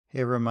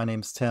Hey everyone, my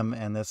name's Tim,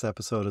 and this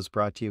episode is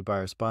brought to you by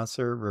our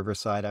sponsor,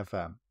 Riverside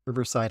FM.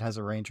 Riverside has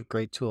a range of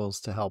great tools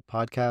to help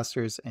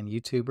podcasters and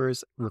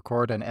YouTubers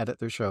record and edit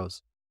their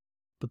shows.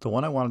 But the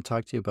one I want to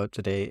talk to you about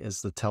today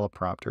is the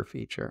teleprompter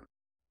feature.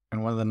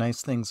 And one of the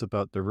nice things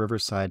about the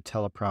Riverside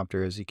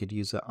teleprompter is you could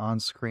use it on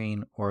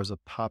screen or as a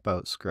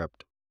pop-out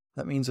script.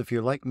 That means if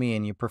you're like me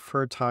and you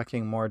prefer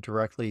talking more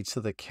directly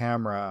to the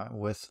camera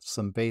with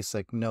some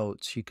basic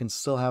notes, you can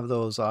still have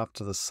those off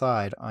to the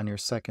side on your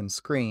second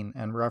screen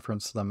and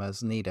reference them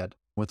as needed.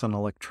 With an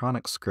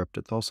electronic script,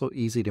 it's also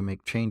easy to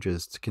make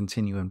changes to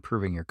continue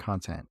improving your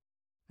content.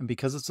 And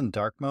because it's in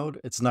dark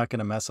mode, it's not going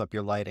to mess up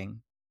your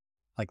lighting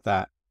like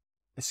that.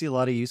 I see a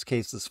lot of use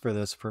cases for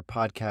this for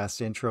podcast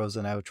intros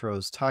and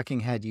outros, talking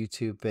head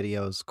YouTube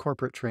videos,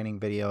 corporate training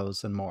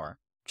videos, and more.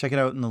 Check it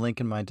out in the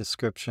link in my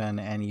description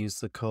and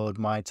use the code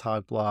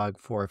MyTogBlog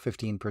for a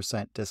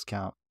 15%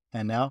 discount.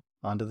 And now,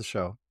 on to the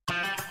show.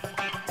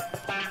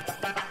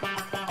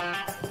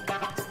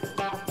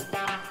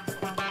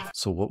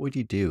 So what would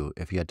you do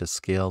if you had to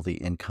scale the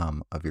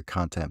income of your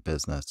content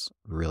business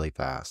really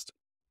fast?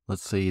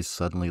 Let's say you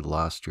suddenly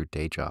lost your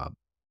day job,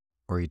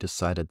 or you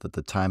decided that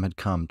the time had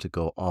come to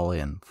go all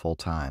in full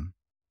time.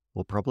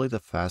 Well, probably the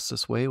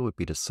fastest way would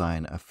be to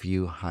sign a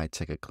few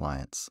high-ticket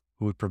clients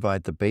who would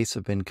provide the base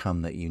of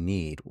income that you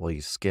need while you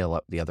scale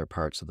up the other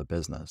parts of the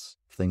business.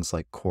 Things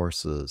like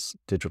courses,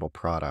 digital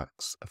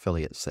products,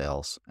 affiliate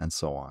sales, and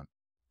so on.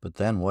 But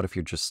then what if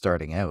you're just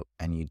starting out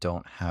and you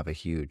don't have a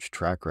huge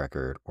track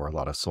record or a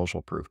lot of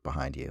social proof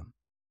behind you?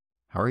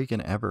 How are you going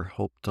to ever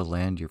hope to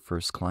land your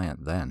first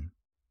client then?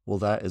 Well,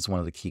 that is one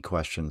of the key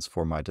questions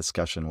for my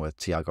discussion with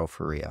Tiago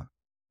Faria.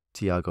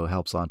 Tiago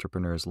helps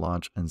entrepreneurs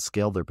launch and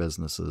scale their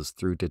businesses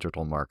through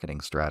digital marketing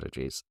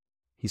strategies.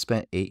 He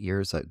spent 8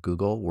 years at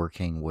Google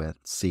working with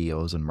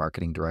CEOs and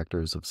marketing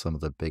directors of some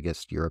of the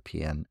biggest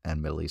European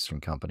and Middle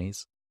Eastern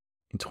companies.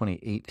 In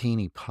 2018,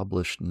 he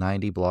published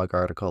 90 blog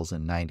articles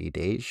in 90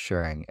 days,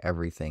 sharing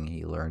everything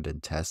he learned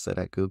and tested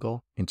at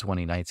Google. In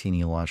 2019,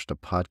 he launched a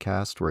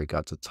podcast where he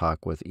got to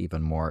talk with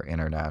even more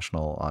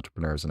international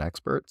entrepreneurs and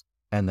experts.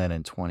 And then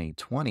in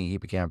 2020, he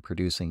began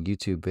producing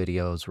YouTube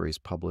videos where he's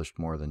published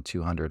more than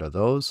 200 of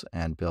those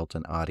and built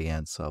an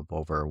audience of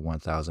over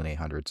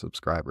 1,800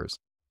 subscribers.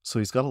 So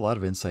he's got a lot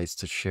of insights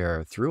to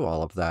share through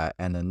all of that.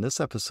 And in this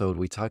episode,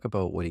 we talk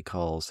about what he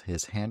calls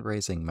his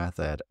hand-raising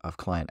method of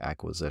client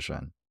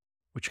acquisition,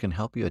 which can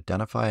help you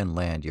identify and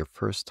land your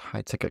first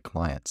high-ticket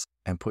clients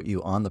and put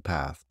you on the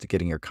path to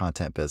getting your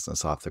content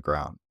business off the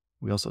ground.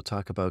 We also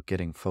talk about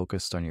getting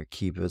focused on your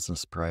key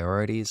business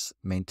priorities,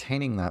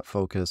 maintaining that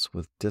focus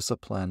with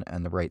discipline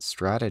and the right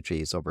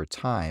strategies over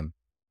time,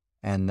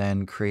 and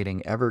then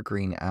creating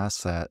evergreen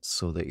assets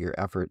so that your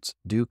efforts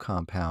do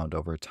compound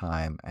over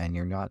time and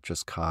you're not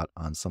just caught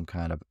on some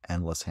kind of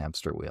endless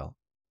hamster wheel.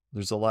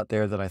 There's a lot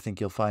there that I think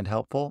you'll find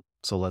helpful,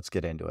 so let's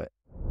get into it.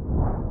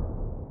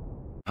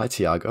 Hi,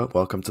 Tiago.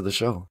 Welcome to the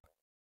show.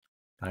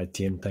 Hi,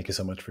 Tim. Thank you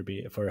so much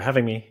for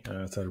having me.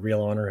 It's a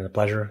real honor and a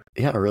pleasure.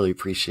 Yeah, I really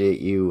appreciate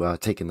you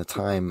taking the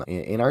time.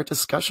 In our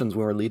discussions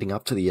when we're leading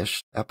up to the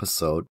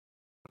episode,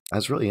 I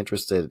was really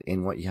interested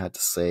in what you had to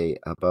say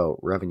about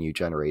revenue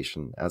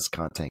generation as a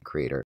content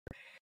creator.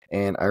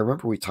 And I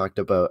remember we talked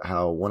about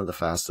how one of the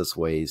fastest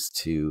ways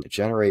to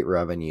generate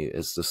revenue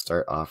is to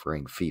start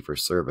offering fee for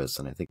service.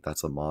 And I think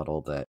that's a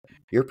model that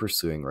you're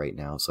pursuing right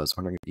now. So I was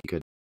wondering if you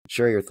could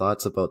share your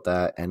thoughts about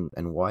that and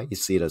why you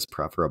see it as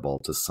preferable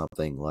to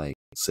something like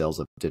sales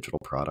of digital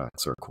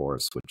products or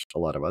course, which a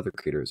lot of other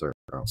creators are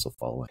also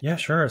following. Yeah,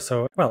 sure.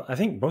 So, well, I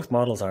think both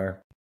models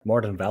are more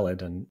than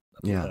valid, and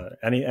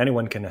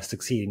anyone can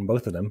succeed in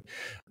both of them.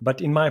 But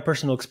in my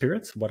personal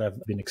experience, what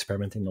I've been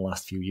experimenting the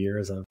last few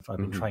years, I've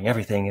been trying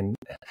everything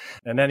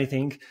and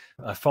anything.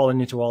 I've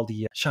fallen into all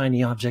the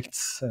shiny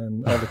objects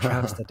and all the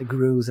traps that the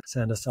gurus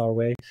send us our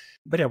way.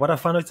 But yeah, what I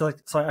found is so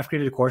I've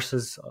created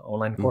courses,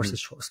 online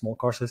courses, small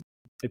courses.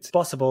 It's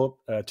possible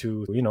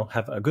to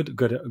have a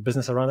good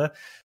business around that.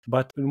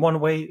 But in one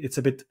way, it's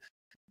a bit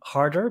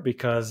harder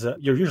because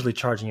you're usually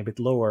charging a bit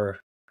lower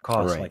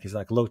cost, right. It's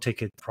like low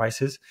ticket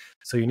prices,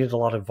 so you need a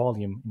lot of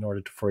volume in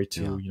order for it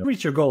to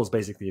reach your goals.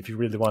 Basically, if you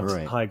really want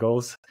high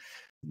goals,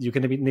 you're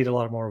going to need a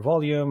lot more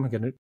volume. You're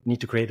going to need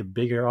to create a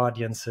bigger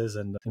audiences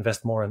and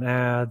invest more in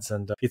ads,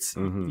 and it's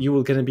you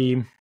will going to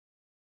be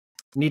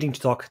needing to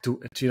talk to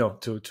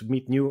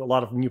meet a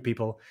lot of new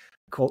people,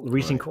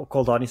 reaching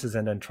cold audiences,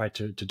 and then try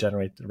to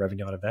generate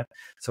revenue out of that.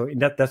 So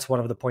that's one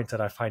of the points that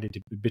I find it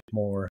a bit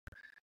more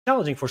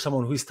challenging for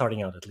someone who's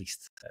starting out, at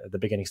least. The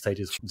beginning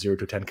stage is 0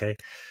 to 10K.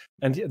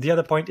 And the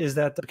other point is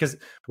that because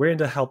we're in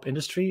the help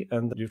industry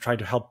and you're trying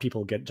to help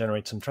people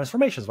generate some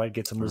transformations, right?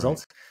 Get some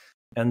results.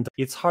 And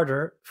it's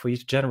harder for you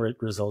to generate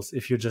results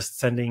if you're just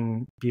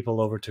sending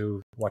people over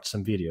to watch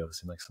some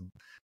videos, like some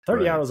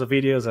 30 hours of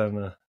videos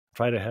and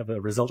try to have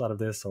a result out of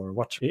this or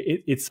watch.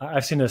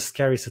 I've seen a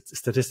scary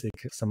statistic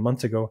some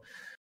months ago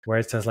where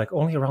it says like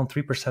only around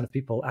 3% of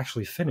people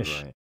actually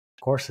finish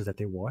courses that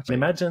they watch.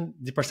 Imagine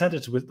the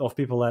percentage of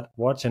people that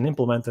watch and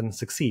implement and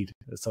succeed.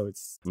 So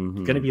it's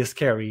going to be a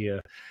scary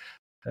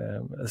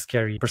a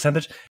scary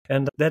percentage.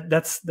 And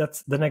that's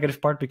the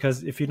negative part,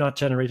 because if you're not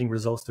generating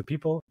results to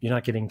people, you're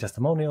not getting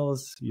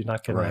testimonials, you're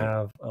not going to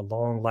have a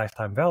long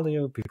lifetime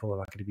value. People are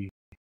not going to be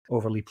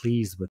overly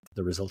pleased with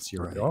the results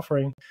you're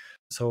offering.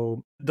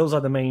 So those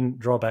are the main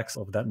drawbacks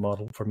of that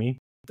model for me,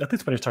 at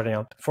least when you're starting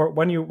out. For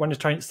when you're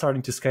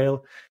starting to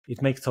scale,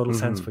 it makes total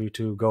sense for you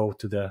to go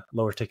to the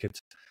lower ticket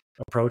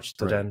approach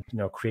to then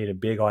create a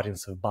big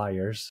audience of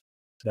buyers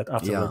that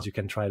afterwards you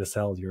can try to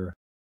sell your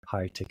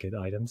high ticket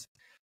items.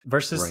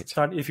 Versus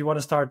if you want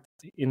to start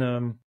in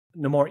a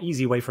more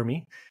easy way for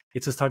me,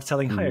 it's to start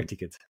selling higher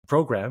ticket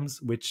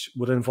programs, which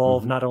would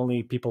involve not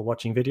only people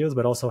watching videos,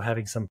 but also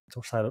having some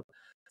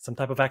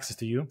type of access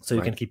to you, so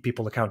you can keep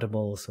people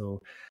accountable, so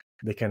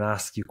they can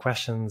ask you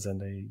questions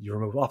and you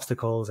remove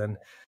obstacles, and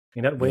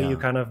in that way you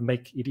kind of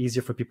make it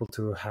easier for people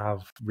to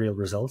have real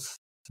results,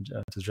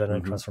 to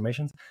generate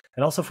transformations.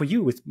 And also for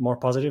you, it's more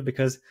positive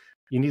because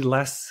you need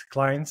less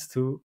clients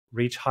to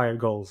reach higher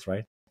goals,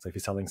 right? So if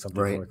you're selling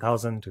something for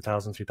 1,000,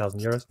 2,000, 3,000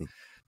 euros,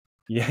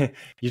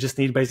 you just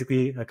need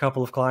basically a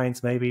couple of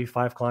clients, maybe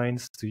 5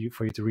 clients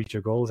for you to reach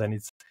your goals. And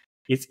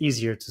it's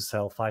easier to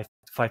sell five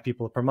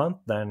people per month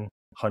than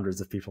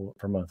hundreds of people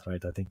per month,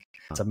 right? I think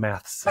it's a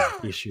maths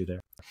issue there.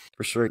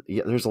 For sure.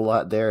 Yeah, there's a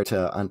lot there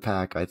to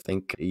unpack. I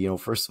think,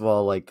 first of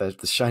all, like the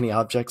shiny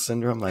object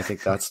syndrome, I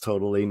think that's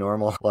totally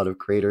normal. A lot of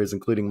creators,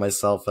 including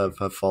myself, have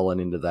fallen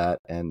into that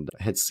and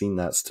had seen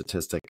that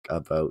statistic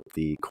about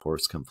the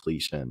course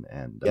completion.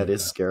 And it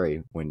is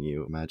scary when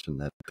you imagine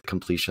that the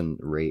completion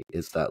rate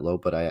is that low,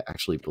 but I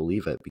actually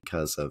believe it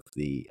because of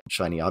the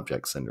shiny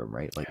object syndrome,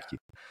 right? Like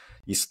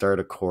you start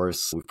a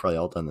course, we've probably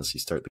all done this,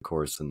 you start the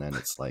course and then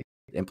it's like,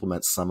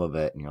 implement some of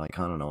it and you're like,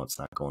 I don't know, it's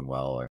not going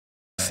well, or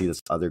see this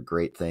other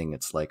great thing,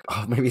 it's like,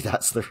 oh, maybe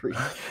that's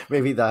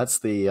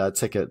the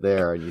ticket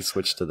there, and you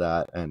switch to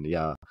that. And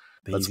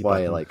that's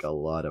why like a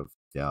lot of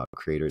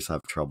creators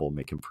have trouble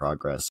making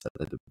progress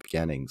at the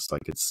beginning. So I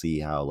could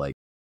see how like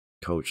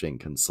coaching,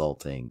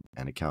 consulting,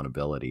 and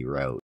accountability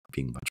route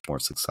being much more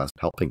successful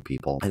helping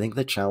people. I think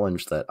the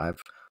challenge that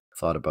I've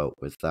thought about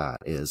with that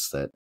is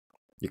that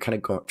you're kind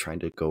of trying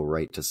to go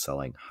right to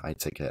selling high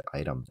ticket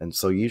items. And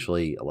so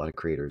usually a lot of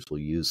creators will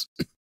use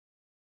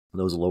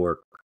those lower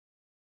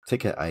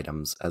ticket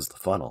items as the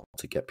funnel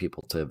to get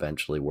people to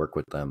eventually work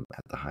with them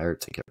at the higher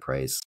ticket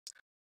price.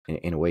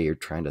 In a way, you're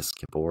trying to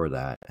skip over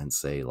that and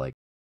say, like,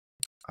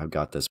 I've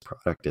got this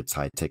product, it's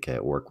high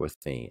ticket, work with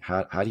me.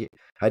 How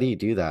do you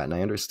do that? And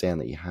I understand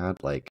that you had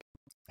like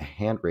a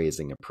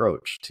hand-raising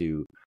approach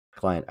to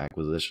client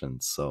acquisition.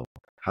 So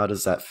how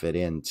does that fit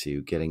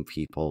into getting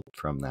people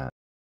from that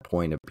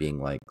point of being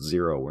like,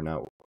 zero, we're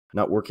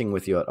not working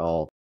with you at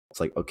all? It's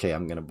like, okay,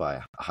 I'm going to buy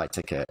a high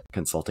ticket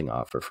consulting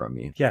offer from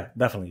you. Yeah,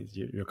 definitely.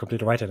 You're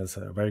completely right. And it's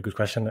a very good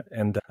question.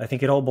 And I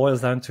think it all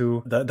boils down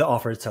to the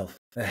offer itself.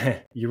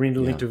 You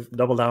really need to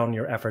double down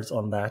your efforts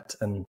on that.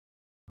 And,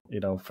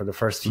 for the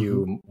first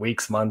few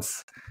weeks,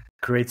 months,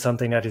 create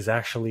something that is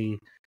actually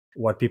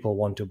what people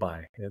want to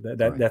buy.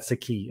 That's the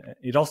key.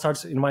 It all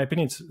starts, in my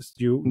opinion,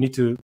 you need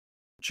to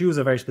choose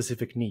a very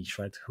specific niche,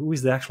 right? Who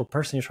is the actual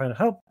person you're trying to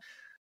help?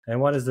 And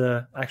what is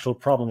the actual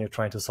problem you're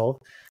trying to solve?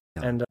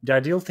 Yeah. And the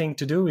ideal thing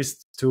to do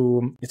is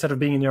to, instead of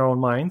being in your own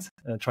mind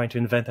and trying to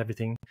invent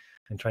everything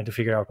and trying to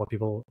figure out what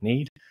people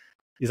need,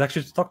 is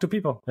actually to talk to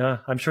people.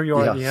 I'm sure you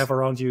already have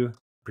around you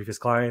previous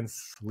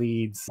clients,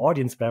 leads,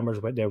 audience members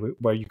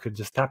where you could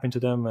just tap into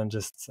them and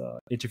just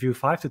interview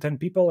 5 to 10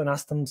 people and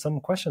ask them some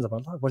questions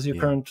about what's your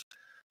current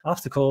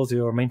obstacles,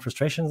 your main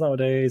frustrations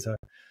nowadays, or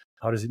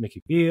how does it make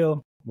you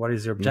feel? What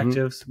is your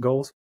objectives,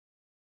 goals?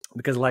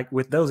 Because like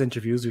with those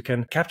interviews, you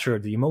can capture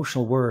the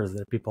emotional words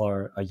that people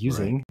are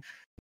using.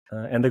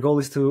 Right. And the goal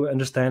is to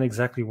understand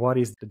exactly what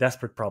is the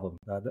desperate problem,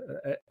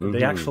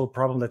 the actual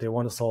problem that they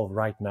want to solve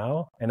right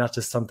now, and not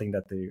just something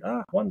that they,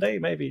 one day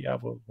maybe I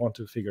will want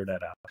to figure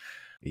that out.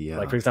 Yeah.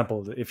 Like, for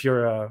example, if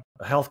you're a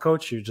health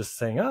coach, you're just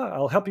saying,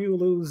 I'll help you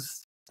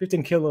lose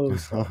 15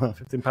 kilos,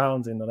 15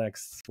 pounds in the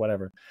next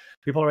whatever.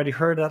 People already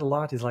heard that a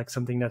lot. It's like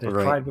something that they've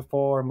tried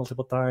before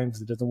multiple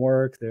times. It doesn't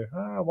work. They're,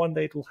 one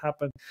day it will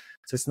happen.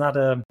 So it's not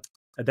a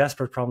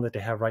desperate problem that they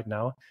have right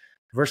now.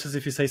 Versus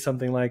if you say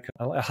something like,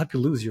 I'll help you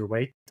lose your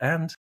weight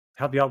and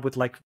help you out with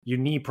like your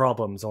knee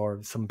problems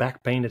or some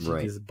back pain that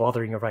is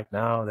bothering you right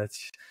now,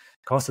 that's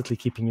constantly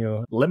keeping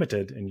you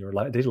limited in your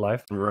daily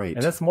life. Right.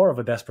 And that's more of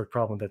a desperate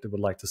problem that they would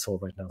like to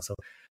solve right now. So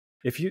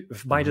if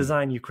by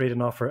design you create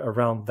an offer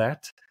around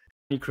that,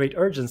 you create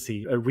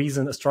urgency,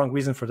 a strong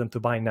reason for them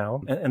to buy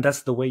now. And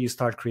that's the way you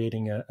start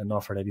creating an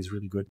offer that is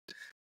really good,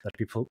 that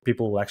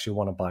people will actually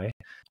want to buy.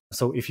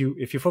 So if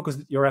you focus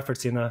your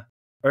efforts in a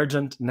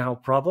urgent now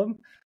problem,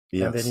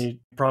 and then you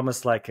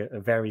promise like a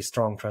very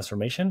strong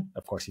transformation.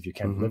 Of course, if you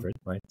can't deliver it,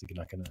 right? You're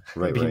not going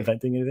to be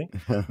inventing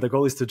anything. The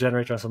goal is to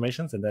generate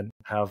transformations and then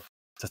have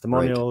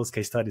testimonials,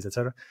 case studies,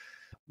 etc.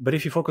 But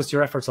if you focus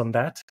your efforts on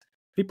that,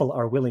 people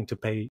are willing to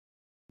pay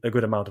a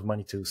good amount of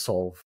money to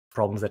solve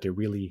problems that they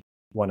really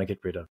want to get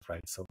rid of,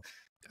 right? So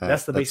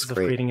that's the basis of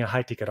creating a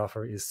high ticket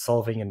offer, is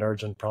solving an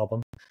urgent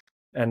problem.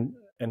 And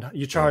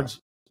you charge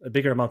a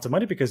bigger amount of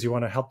money because you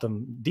want to help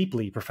them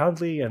deeply,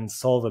 profoundly, and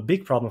solve a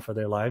big problem for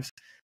their lives.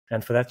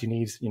 And for that, you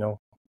need,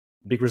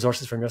 big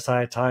resources from your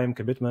side, time,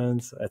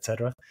 commitments,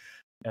 etc.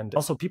 And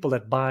also people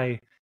that buy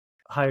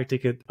higher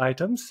ticket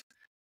items,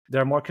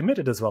 they're more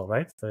committed as well,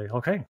 right? They,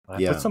 okay,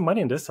 I put some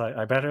money in this.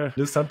 I better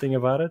do something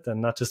about it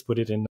and not just put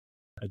it in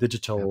a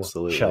digital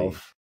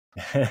shelf.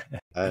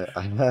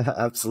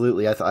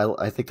 Absolutely.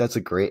 I think that's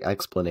a great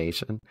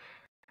explanation.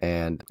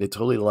 And it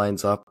totally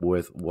lines up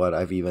with what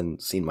I've even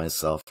seen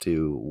myself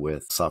do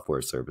with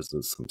software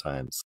services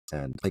sometimes.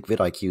 And like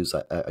vidIQ is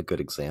a good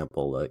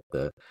example. Like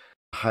the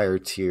higher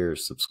tier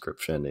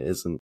subscription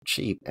isn't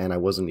cheap, and I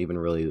wasn't even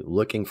really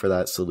looking for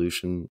that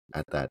solution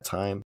at that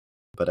time.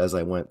 But as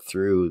I went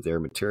through their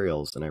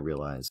materials and I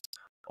realized,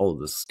 oh,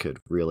 this could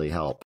really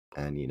help,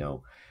 and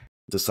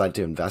decide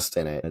to invest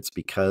in it. It's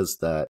because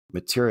that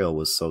material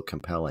was so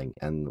compelling,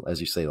 and as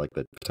you say, like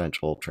the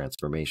potential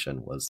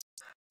transformation was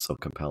so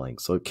compelling.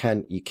 So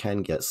you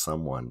can get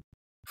someone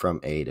from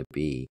A to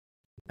B.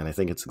 And I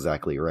think it's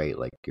exactly right,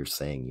 like you're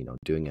saying,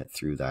 doing it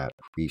through that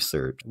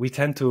research. We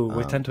tend to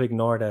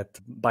ignore that.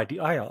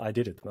 I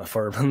did it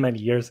for many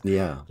years.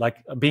 Yeah, like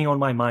being on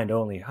my mind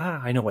only.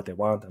 I know what they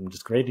want. I'm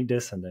just creating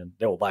this, and then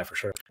they will buy for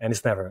sure. And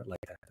it's never like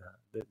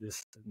that.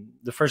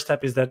 The first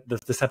step is that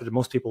the step that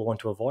most people want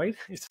to avoid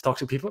is to talk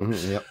to people.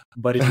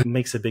 But it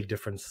makes a big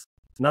difference.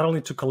 Not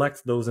only to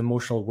collect those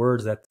emotional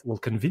words that will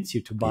convince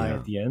you to buy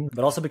at the end,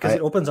 but also because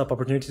it opens up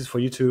opportunities for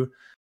you to,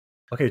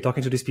 okay, you're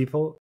talking to these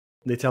people.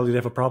 They tell you they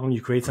have a problem, you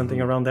create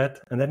something around that,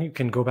 and then you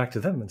can go back to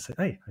them and say,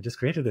 hey, I just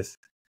created this.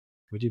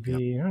 Would you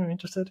be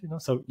interested?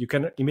 So you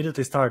can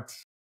immediately start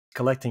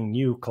collecting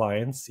new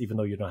clients, even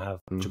though you don't have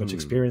too much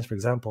experience, for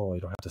example, or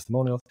you don't have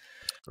testimonials.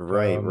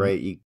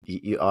 Right.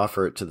 You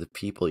offer it to the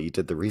people you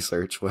did the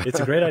research with. It's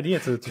a great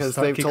idea because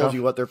they've told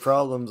you what their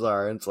problems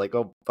are, and it's like,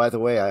 oh, by the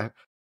way,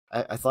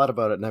 I thought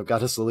about it and I've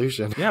got a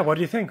solution. Yeah, what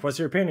do you think? What's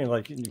your opinion?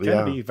 Like, you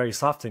can be very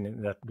soft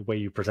in that way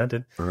you present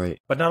it. Right.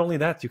 But not only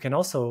that, you can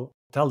also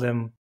tell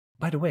them,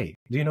 by the way,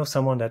 do you know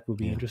someone that would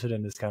be interested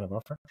in this kind of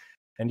offer?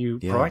 And you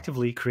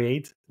proactively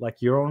create like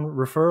your own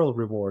referral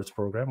rewards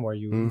program where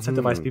you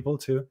incentivize people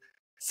to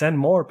send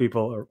more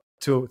people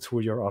to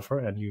your offer,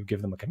 and you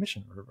give them a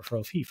commission or a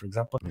referral fee, for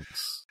example.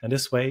 And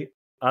this way,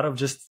 out of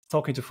just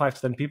talking to 5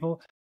 to 10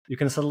 people, you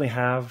can suddenly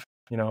have,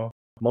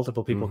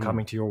 multiple people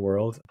coming to your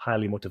world,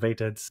 highly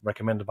motivated,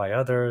 recommended by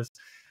others.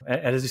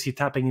 And as you see,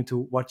 tapping into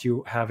what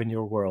you have in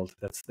your world.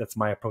 That's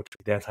my approach to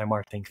the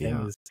anti-marketing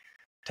thing is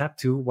tap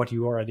to what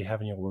you already have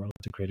in your world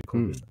to create a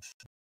cool business.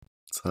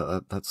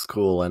 So that's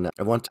cool. And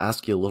I want to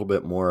ask you a little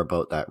bit more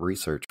about that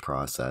research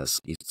process.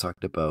 You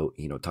talked about,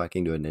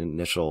 talking to an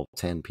initial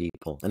 10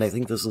 people. And I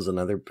think this is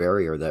another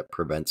barrier that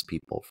prevents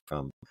people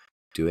from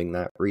doing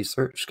that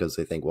research because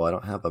they think, well, I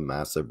don't have a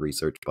massive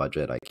research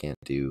budget. I can't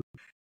do,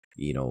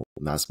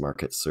 mass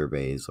market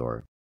surveys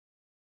or,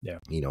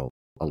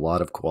 a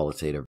lot of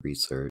qualitative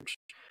research.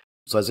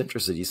 So I was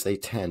interested, you say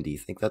 10. Do you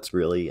think that's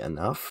really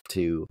enough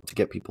to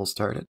get people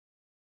started?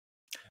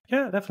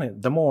 Yeah, definitely.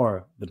 The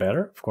more, the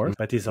better, of course,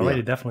 but it's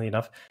already definitely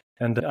enough.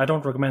 And I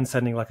don't recommend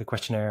sending like a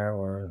questionnaire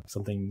or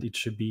something. It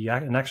should be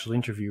an actual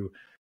interview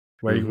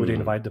where you would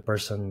invite the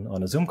person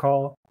on a Zoom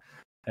call,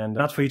 and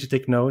not for you to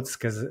take notes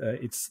because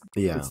it's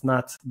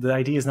not, the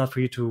idea is not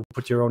for you to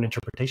put your own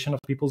interpretation of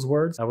people's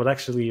words. I would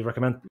actually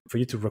recommend for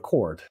you to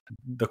record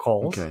the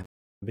calls.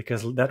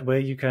 Because that way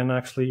you can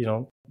actually,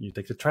 you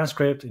take the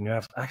transcript and you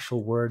have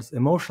actual words,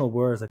 emotional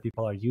words that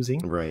people are using.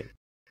 Right.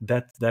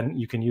 That then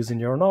you can use in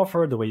your own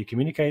offer, the way you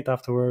communicate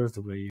afterwards,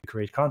 the way you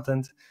create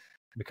content.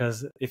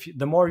 Because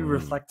the more you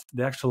reflect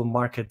the actual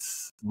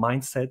market's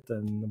mindset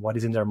and what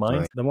is in their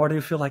mind, the more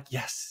you feel like,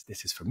 yes,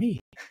 this is for me.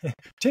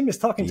 Tim is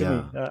talking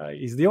to me.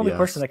 He's the only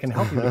person that can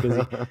help me because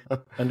he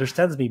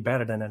understands me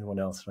better than anyone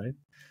else, right?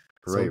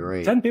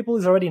 Right. 10 people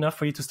is already enough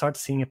for you to start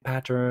seeing a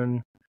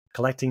pattern,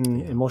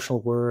 collecting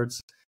emotional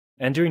words.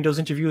 And during those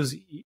interviews,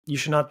 you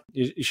should not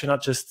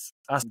just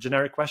ask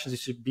generic questions. You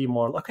should be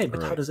more, okay,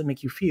 but how does it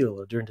make you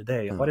feel during the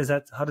day? What is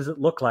that? How does it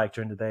look like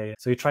during the day?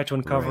 So you try to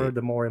uncover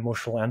the more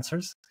emotional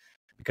answers,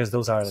 because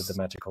those are the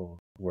magical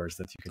words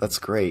that you can. That's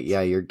great.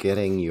 Yeah, you're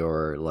getting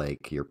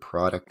your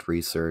product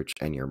research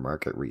and your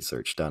market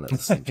research done at the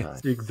same time.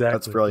 Exactly.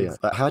 That's brilliant.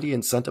 But how do you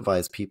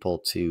incentivize people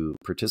to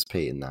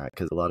participate in that?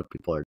 Because a lot of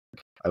people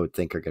I would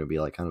think, are going to be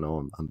like, I don't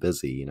know, I'm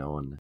busy,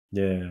 and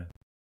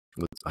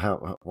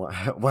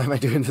why am I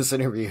doing this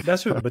interview?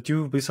 That's true, but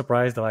you'll be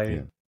surprised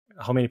by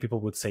how many people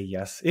would say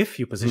yes if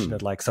you position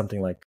it like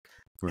something like,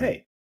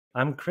 hey,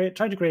 I'm trying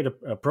to create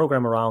a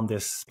program around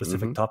this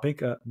specific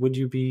topic. Would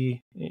you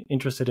be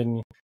interested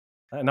in,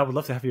 and I would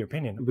love to have your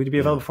opinion, would you be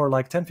available for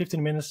like 10-15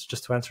 minutes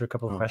just to answer a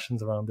couple of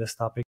questions around this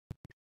topic?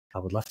 I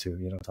would love to,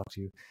 talk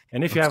to you.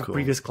 And if you have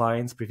previous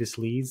clients, previous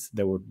leads,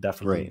 they would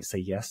definitely say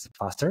yes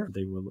faster.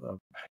 They will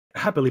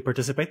happily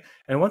participate.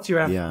 And once you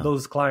have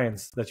those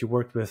clients that you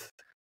worked with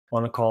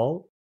on a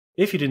call,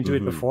 if you didn't do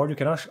it before, you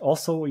can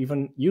also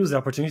even use the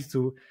opportunity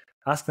to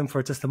ask them for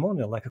a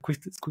testimonial, like a quick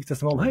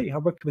testimonial. Hey, I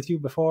worked with you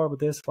before with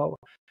this.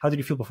 How did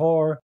you feel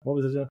before? What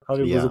was it?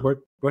 Was it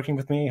working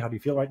with me? How do you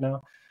feel right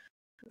now?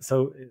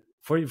 So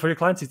for your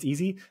clients, it's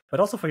easy, but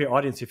also for your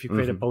audience, if you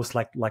create a post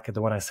like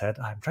the one I said,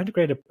 I'm trying to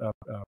create a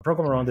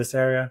program around this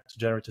area to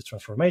generate this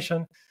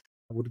transformation.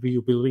 Would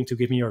you be willing to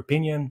give me your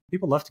opinion?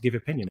 People love to give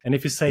opinion. And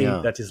if you say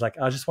that is like,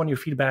 I just want your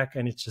feedback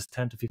and it's just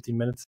 10 to 15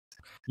 minutes,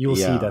 you will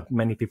see that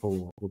many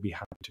people will be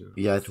happy to.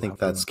 Yeah, I think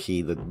that's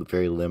key, the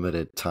very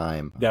limited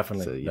time.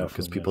 Definitely. So,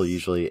 because people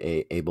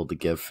usually able to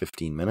give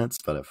 15 minutes,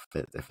 but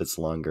if it's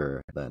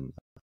longer, then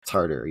it's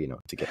harder,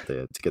 to get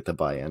the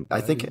buy-in.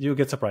 I think you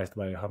get surprised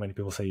by how many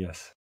people say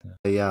yes.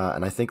 Yeah,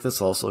 and I think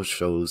this also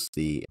shows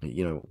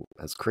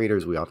as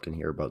creators, we often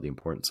hear about the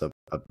importance of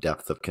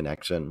depth of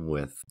connection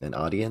with an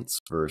audience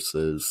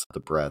versus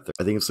the breadth.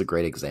 I think it's a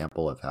great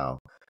example of how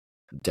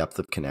depth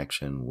of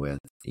connection with,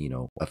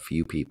 a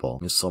few people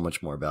is so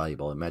much more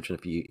valuable. Imagine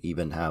if you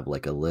even have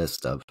like a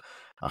list of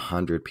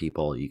 100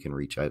 people you can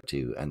reach out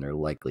to, and they're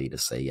likely to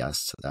say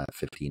yes to that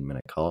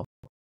 15-minute call.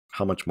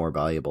 How much more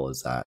valuable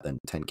is that than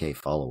 10K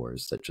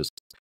followers that just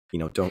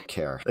don't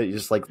care?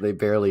 Just like they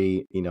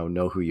barely,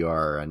 know who you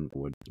are, and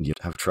would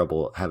have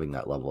trouble having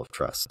that level of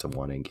trust to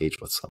want to engage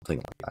with something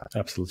like that.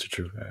 Absolutely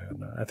true.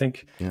 I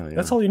think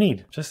that's all you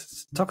need.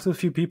 Just talk to a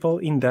few people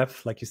in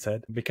depth, like you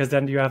said, because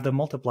then you have the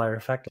multiplier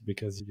effect,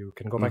 because you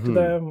can go back to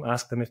them,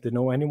 ask them if they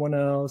know anyone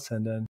else,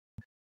 and then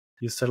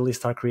you suddenly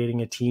start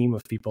creating a team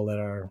of people that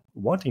are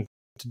wanting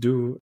to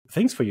do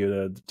things for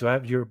you, to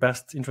have your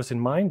best interest in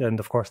mind, and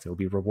of course they'll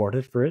be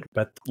rewarded for it.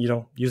 But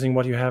using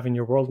what you have in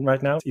your world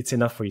right now, it's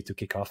enough for you to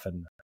kick off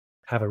and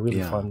have a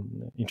really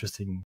fun,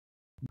 interesting.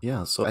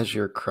 Yeah. So as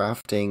you're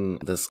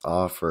crafting this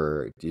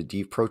offer, do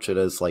you approach it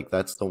as like,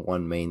 that's the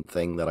one main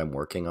thing that I'm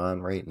working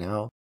on right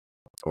now?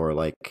 Or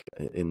like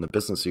in the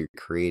business you're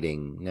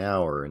creating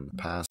now, or in the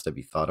past, have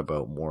you thought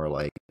about more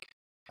like,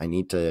 I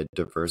need to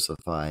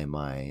diversify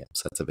my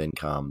sets of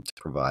income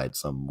to provide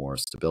some more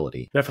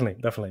stability?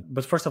 Definitely.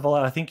 But first of all,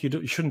 I think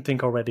you shouldn't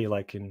think already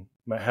like in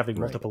having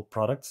multiple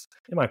products,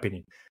 in my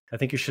opinion. I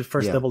think you should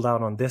first double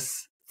down on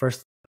this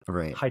first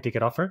high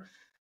ticket offer.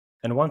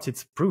 And once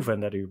it's proven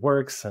that it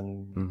works,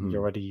 and you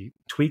already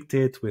tweaked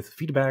it with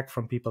feedback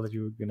from people that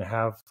you're going to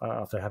have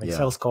after having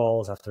sales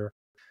calls, after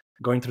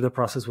going through the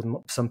process with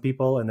some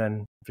people, and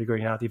then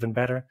figuring out even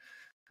better.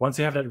 Once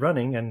you have that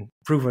running and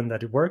proven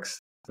that it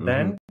works,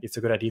 then it's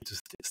a good idea to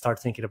start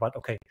thinking about,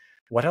 okay,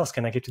 what else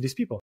can I give to these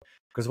people?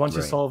 Because once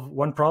you solve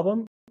one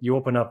problem, you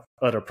open up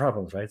other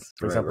problems, right?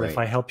 For example, if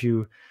I help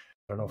you,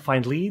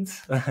 find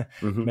leads,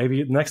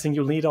 maybe the next thing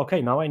you'll need,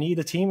 okay, now I need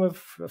a team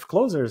of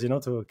closers,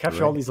 to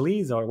capture all these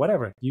leads or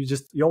whatever. You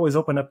always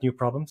open up new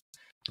problems.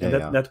 And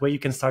that way you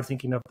can start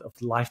thinking of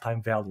the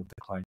lifetime value of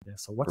the client.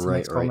 So what's the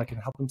next problem I can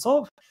help them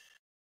solve?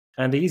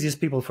 And the easiest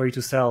people for you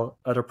to sell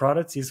other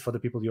products is for the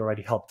people you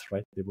already helped,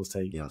 right? They will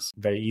say,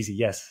 very easy,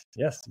 yes,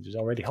 you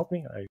already helped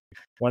me. I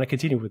want to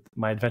continue with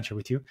my adventure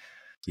with you.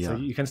 So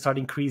you can start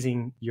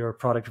increasing your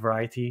product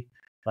variety,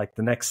 like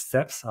the next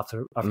steps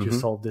after you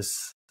solve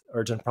this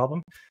urgent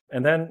problem.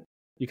 And then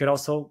you can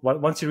also,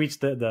 once you reach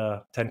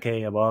the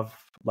 10K above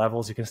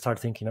levels, you can start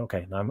thinking,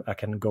 okay, now I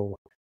can go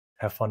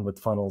have fun with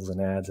funnels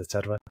and ads,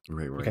 etc.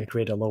 You can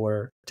create a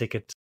lower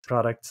ticket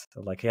product,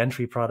 like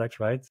entry product,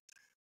 right?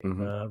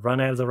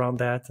 Run ads around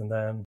that, and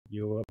then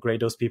you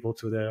upgrade those people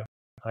to the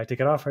high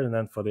ticket offer, and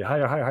then for the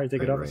higher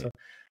ticket offer. So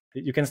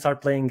you can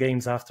start playing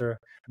games after,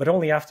 but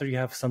only after you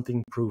have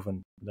something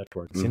proven that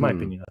works. In my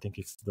opinion, I think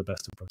it's the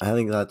best approach. I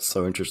think that's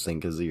so interesting,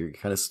 because you're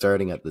kind of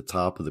starting at the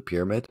top of the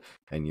pyramid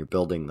and you're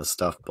building the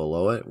stuff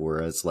below it,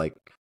 whereas like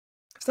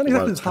it's not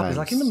exactly the top, it's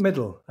like in the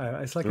middle.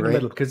 It's like in the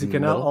middle, because you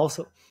can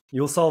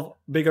you'll solve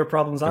bigger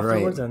problems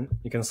afterwards, and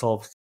you can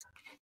solve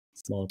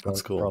smaller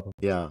problems.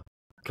 Yeah.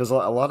 Because a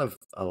lot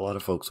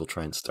of folks will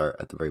try and start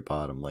at the very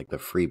bottom, like the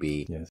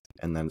freebie,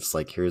 and then it's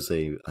like, here's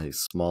a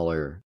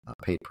smaller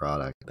paid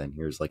product, then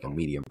here's like a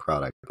medium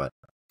product. But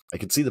I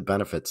could see the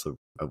benefits of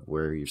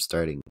where you're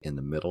starting in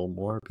the middle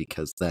more,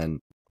 because then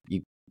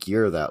you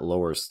gear that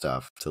lower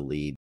stuff to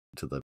lead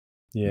to the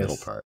middle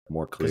part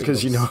more clearly,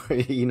 because you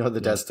know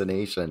the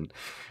destination.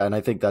 And I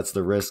think that's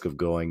the risk of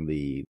going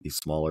the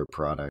smaller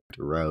product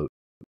route,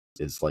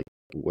 is like,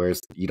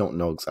 you don't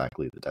know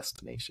exactly the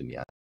destination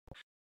yet.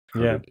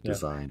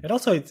 Design. And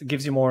also it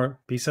gives you more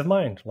peace of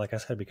mind, like I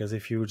said, because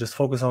if you just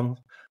focus on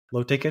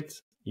low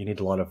ticket, you need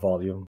a lot of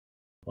volume,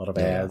 a lot of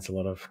ads, a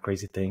lot of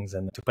crazy things,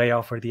 and to pay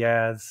off for the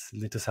ads,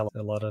 you need to sell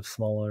a lot of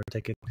smaller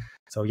ticket.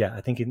 So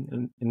I think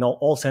in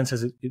all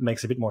senses, it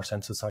makes a bit more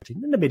sense to start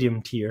in the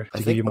medium tier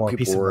to give you more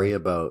peace of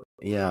mind.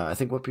 I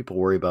think what people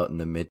worry about in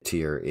the mid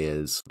tier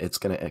is it's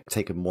going to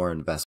take a more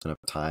investment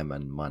of time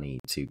and money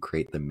to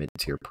create the mid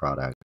tier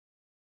product.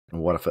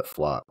 And what if it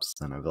flops?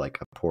 Then I've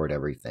poured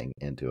everything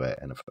into it,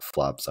 and if it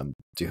flops, I'm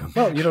doomed.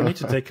 Well, you don't need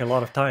to take a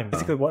lot of time.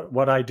 Basically,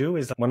 what I do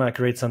is when I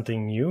create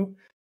something new,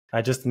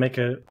 I just make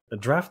a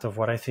draft of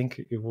what I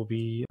think it will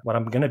be, what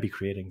I'm going to be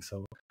creating.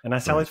 So, and I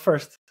sell it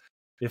first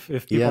if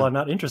people are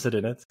not interested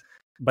in it.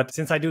 But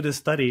since I do this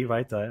study,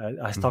 right,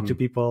 I talk to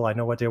people, I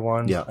know what they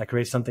want. I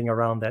create something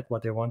around that,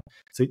 what they want.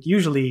 So it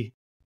usually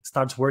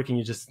starts working.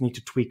 You just need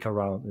to tweak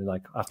around,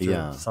 like after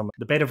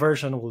the beta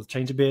version will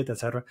change a bit,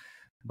 etc.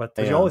 But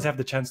you always have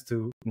the chance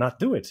to not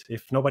do it.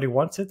 If nobody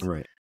wants it,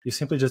 you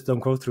simply just don't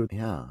go through.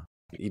 Yeah.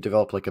 You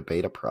develop like a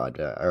beta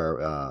project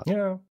or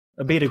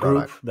a beta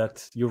group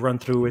that you run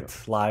through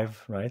it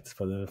live, right?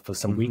 For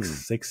some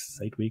weeks,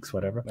 6-8 weeks,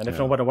 whatever. And if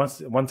nobody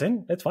wants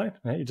in, it's fine.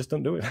 Right? You just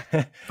don't do it.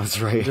 That's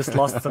right. You just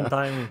lost some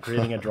time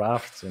creating a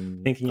draft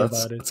and thinking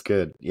about it. That's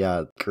good.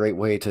 Yeah, great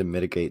way to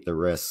mitigate the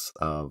risks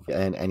of,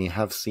 and you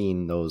have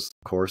seen those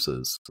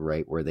courses,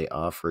 right, where they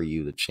offer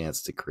you the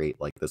chance to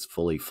create like this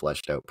fully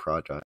fleshed out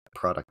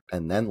product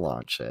and then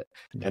launch it.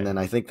 Yeah. And then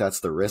I think that's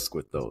the risk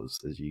with those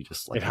is you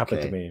just like, it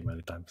happened to me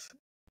many times.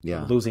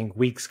 Yeah, losing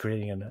weeks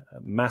creating a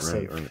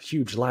massive,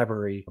 huge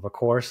library of a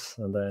course,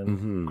 and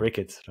then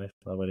crickets, right?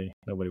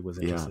 Nobody was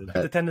interested.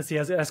 The tendency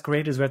as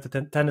creators, we have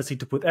the tendency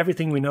to put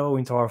everything we know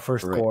into our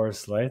first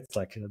course, right? It's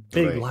like a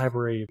big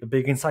library, a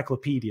big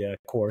encyclopedia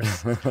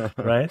course,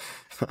 right?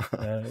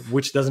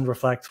 Which doesn't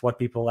reflect what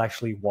people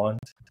actually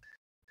want.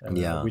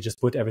 We just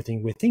put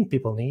everything we think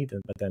people need,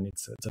 but then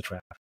it's a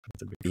trap.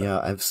 It's a big trap. Yeah,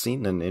 I've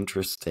seen an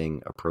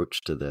interesting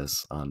approach to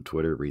this on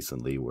Twitter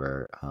recently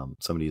where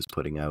somebody is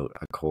putting out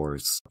a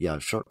course, a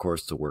short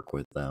course to work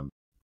with them.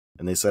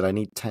 And they said, I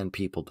need 10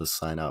 people to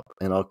sign up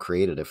and I'll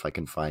create it if I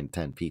can find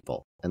 10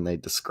 people. And they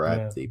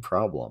described the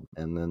problem.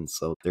 And then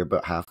so they're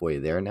about halfway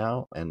there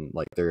now. And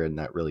like they're in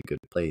that really good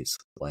place.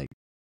 Like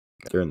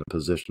they're in the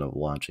position of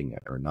launching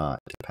it or not,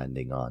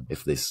 depending on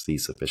if they see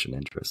sufficient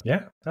interest.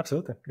 Yeah,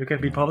 absolutely. You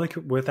can be public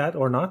with that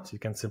or not. You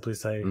can simply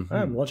say,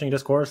 I'm launching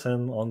this course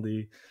and on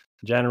the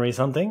January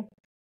something.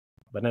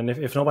 But then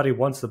if nobody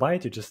wants to buy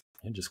it, you're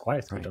just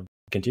quiet. You don't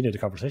continue the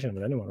conversation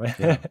with anyone, right?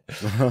 Yeah.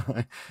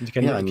 you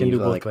can do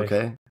both like,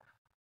 okay,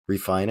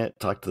 refine it,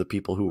 talk to the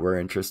people who were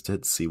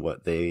interested, see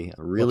what they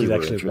really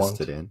were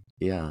interested in.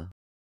 Yeah.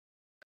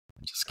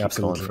 Just keep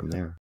going from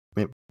there.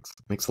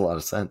 Makes a lot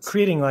of sense.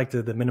 Creating like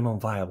the minimum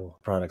viable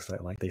products,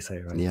 like they say,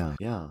 right?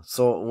 Yeah.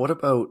 So what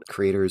about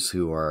creators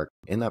who are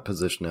in that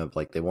position of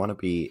like they want to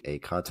be a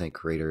content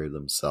creator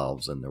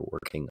themselves and they're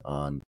working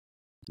on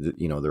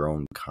their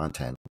own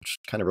content, which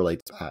kind of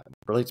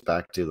relates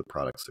back to the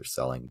products they're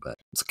selling, but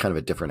it's kind of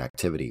a different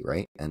activity,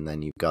 right? And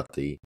then you've got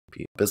the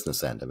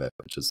business end of it,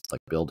 which is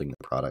like building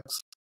the products,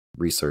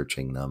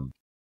 researching them,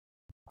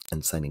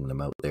 and sending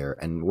them out there,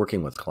 and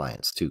working with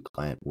clients too.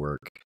 Client work,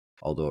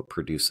 although it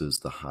produces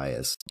the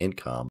highest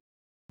income,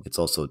 it's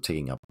also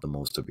taking up the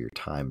most of your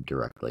time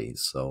directly.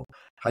 So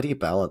how do you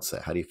balance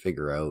it? How do you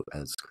figure out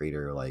as a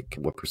creator, like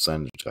what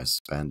percentage I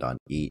spend on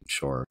each,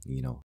 or,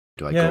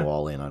 do I go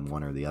all in on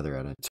one or the other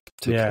at a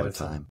particular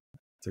time?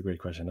 It's a great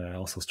question. I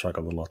also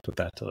struggle a lot with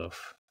that of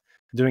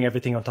doing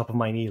everything on top of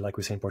my knee, like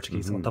we say in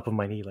Portuguese, on top of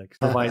my knee, like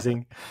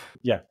supervising.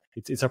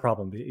 It's a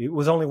problem. It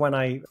was only when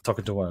I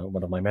talked to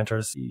one of my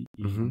mentors, he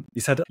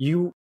said,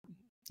 you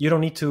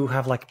don't need to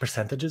have like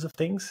percentages of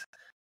things,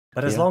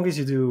 but as long as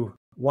you do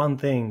one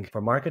thing for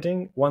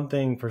marketing, one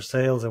thing for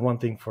sales, and one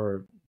thing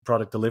for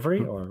product delivery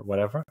or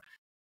whatever,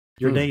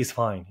 your day is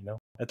fine,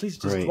 at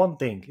least just one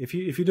thing. If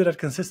you do that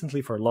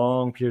consistently for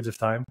long periods of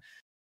time,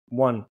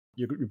 one,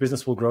 your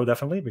business will grow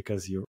definitely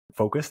because you're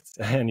focused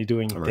and you're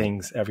doing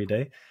things every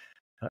day.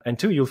 And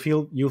two, you'll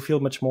feel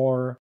much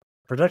more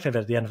productive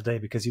at the end of the day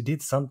because you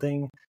did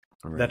something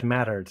that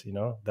mattered,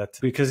 that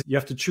because you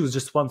have to choose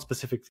just one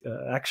specific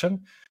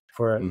action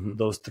for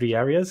those three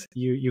areas.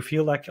 You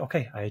feel like,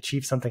 okay, I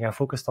achieved something, I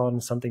focused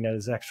on something that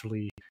is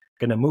actually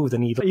going to move the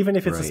needle, even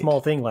if it's a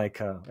small thing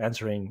like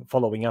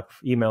following up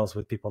emails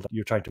with people that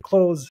you're trying to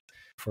close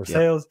for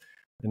sales,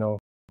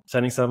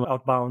 sending some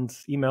outbound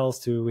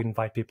emails to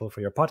invite people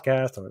for your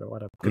podcast or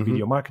whatever could be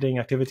your marketing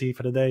activity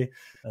for the day.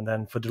 And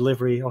then for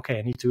delivery, okay,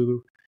 I need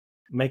to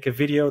make a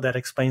video that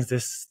explains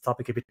this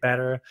topic a bit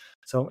better.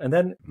 So, and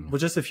then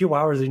with just a few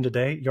hours in the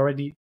day, your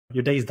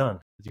day is done.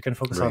 You can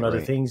focus on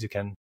other things. You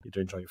can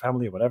either enjoy your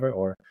family or whatever,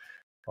 or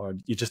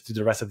you just do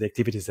the rest of the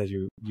activities that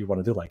you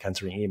want to do, like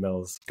answering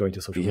emails, going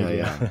to social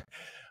media.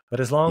 But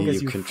as long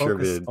as you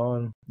focus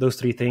on those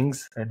three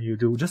things and you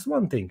do just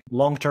one thing,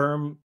 long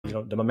term,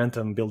 the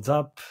momentum builds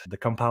up, the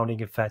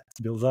compounding effect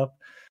builds up,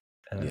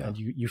 and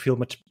you feel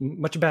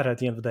much better at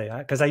the end of the day.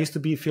 Because I used to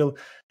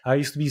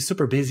be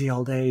super busy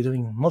all day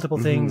doing multiple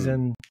things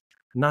and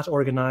not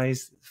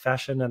organized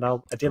fashion, and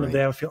at the end of the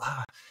day I feel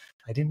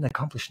I didn't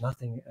accomplish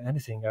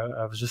anything.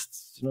 I was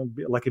just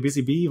like a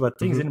busy bee, but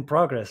things in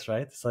progress,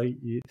 right? So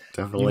you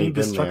need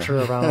the structure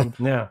around.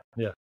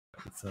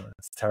 It's a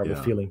terrible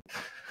feeling.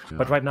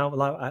 But right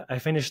now, I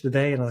finished the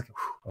day and I'm like,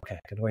 okay,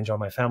 I can go enjoy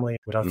my family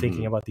without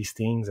thinking about these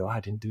things. Oh,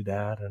 I didn't do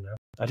that. And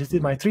I just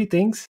did my three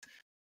things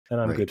and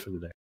I'm good for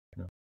the day.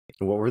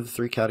 What were the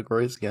three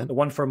categories again?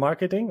 One for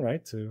marketing,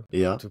 right? To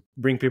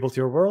bring people to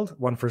your world.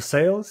 One for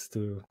sales,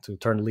 to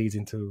turn leads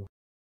into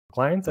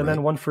clients. And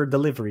then one for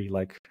delivery,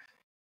 like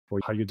for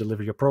how you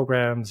deliver your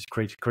programs,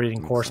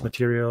 creating course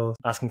material,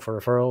 asking for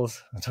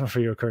referrals for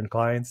your current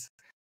clients,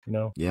 in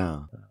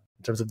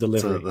terms of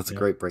delivery. So that's a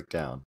great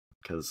breakdown.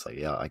 Because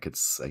I could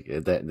say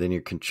that then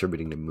you're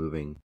contributing to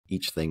moving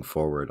each thing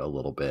forward a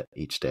little bit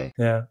each day.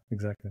 Yeah,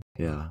 exactly.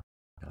 Yeah.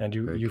 And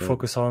you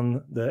focus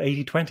on the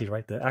 80-20,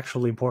 right? The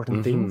actually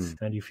important things,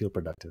 and you feel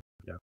productive.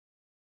 Yeah.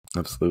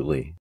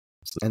 Absolutely.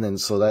 And then,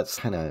 so that's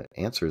kind of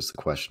answers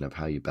the question of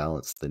how you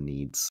balance the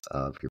needs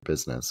of your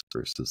business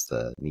versus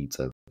the needs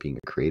of being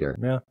a creator.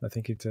 Yeah, I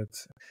think it's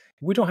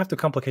we don't have to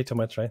complicate too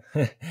much, right?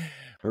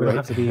 We don't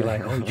have to be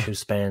like, oh, you should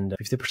spend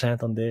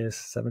 50% on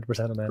this,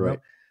 70% on that. Right.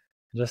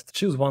 No, just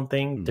choose one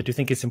thing that you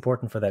think is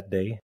important for that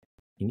day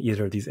in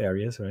either of these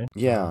areas, right?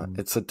 Yeah,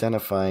 it's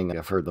identifying,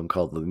 I've heard them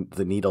called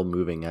the needle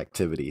moving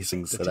activities,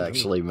 things that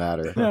actually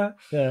matter.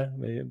 Yeah,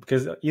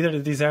 because either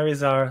of these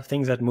areas are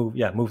things that move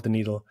the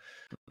needle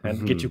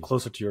and get you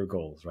closer to your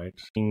goals, right?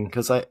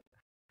 Because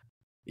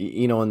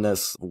in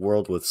this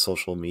world with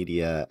social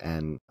media,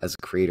 and as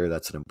a creator,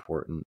 that's an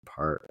important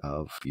part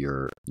of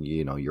your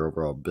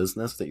overall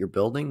business that you're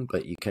building,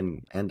 but you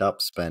can end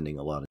up spending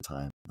a lot of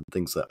time on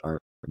things that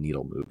aren't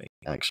needle moving,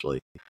 actually,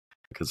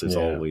 because there's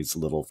always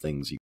little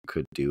things you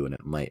could do and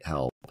it might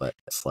help, but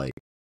it's like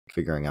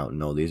figuring out,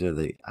 no, these are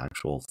the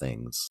actual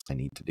things I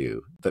need to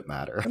do that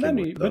matter.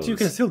 But you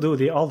can still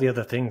do all the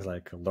other things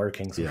like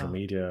lurking, social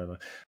media.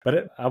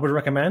 But I would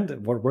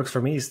recommend, what works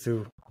for me is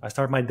I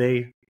start my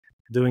day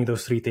doing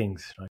those three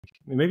things. Like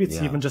maybe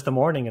it's even just the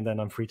morning and then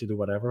I'm free to do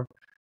whatever.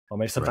 Or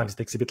maybe sometimes it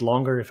takes a bit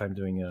longer if I'm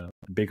doing a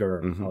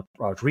bigger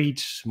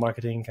outreach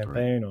marketing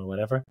campaign or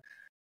whatever.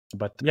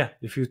 But yeah,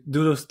 if you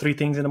do those three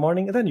things in the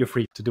morning, then you're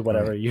free to do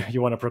whatever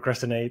you want to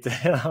procrastinate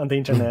on the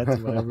internet.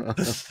 Whatever.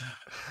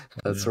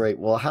 That's right.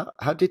 Well,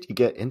 how did you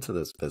get into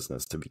this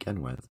business to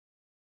begin with?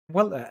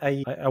 Well,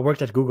 I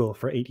worked at Google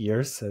for 8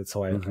 years,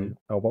 so I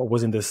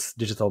was in this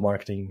digital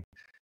marketing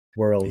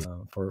world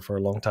for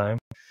a long time,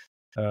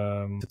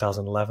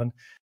 2011.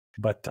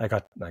 But I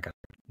got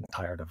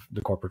tired of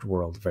the corporate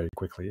world very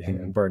quickly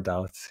and burned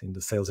out in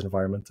the sales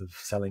environment of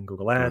selling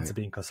Google Ads,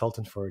 being a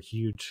consultant for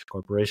huge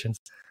corporations.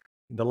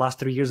 In the last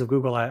 3 years of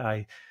Google,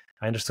 I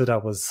understood I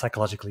was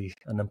psychologically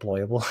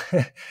unemployable.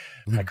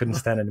 I couldn't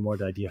stand anymore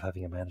the idea of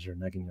having a manager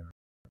nagging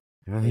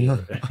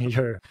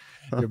your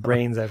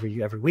brains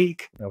every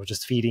week. I was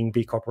just feeding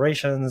big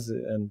corporations,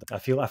 and I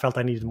felt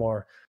I needed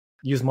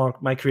use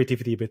my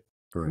creativity a bit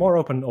more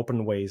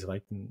open ways,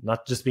 like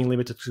not just being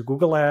limited to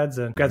Google Ads.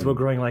 And ads were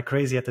growing like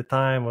crazy at the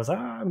time.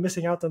 I'm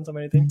missing out on so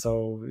many things.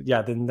 So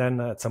yeah,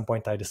 then at some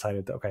point I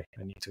decided, okay,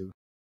 I need to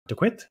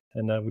quit,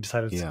 and we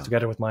decided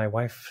together with my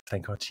wife,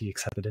 thank God she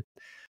accepted it,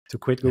 to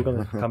quit Google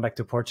and come back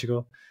to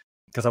Portugal,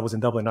 because I was in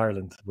Dublin,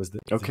 Ireland, was the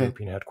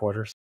European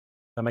headquarters.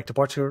 I'm back to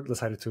Portugal,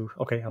 decided to,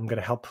 I'm going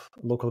to help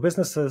local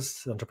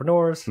businesses,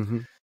 entrepreneurs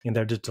in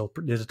their digital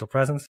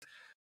presence.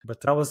 But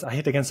I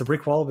hit against a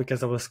brick wall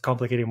because I was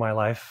complicating my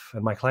life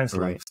and my clients'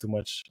 lives too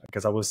much,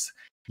 because I was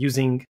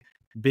using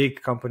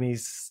big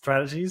companies'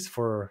 strategies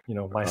for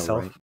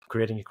myself,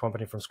 creating a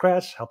company from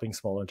scratch, helping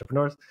small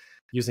entrepreneurs,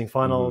 using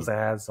funnels,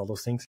 ads, all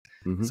those things.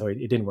 So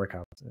it didn't work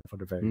out for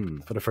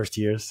the first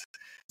years.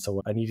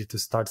 So I needed to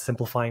start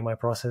simplifying my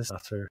process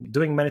after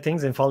doing many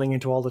things and falling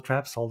into all the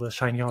traps, all the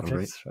shiny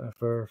objects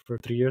for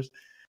 3 years.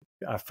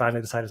 I finally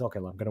decided, okay,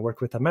 well, I'm going to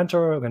work with a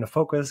mentor. I'm going to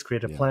focus,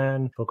 create a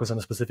plan, focus on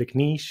a specific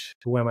niche.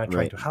 Who am I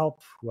trying to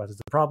help? What is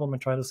the problem I'm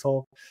trying to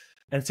solve?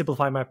 And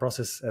simplify my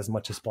process as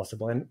much as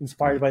possible. And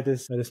inspired by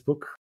this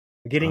book,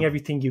 Getting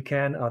Everything You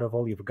Can Out of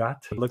All You've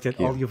Got. I looked at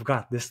all you've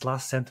got. This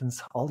last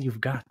sentence, all you've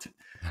got.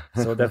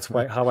 So that's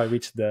how I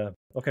reached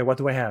what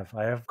do I have?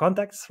 I have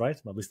contacts, right?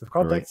 My list of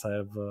contacts. I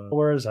have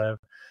followers. I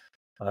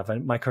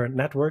have my current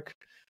network.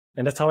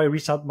 And that's how I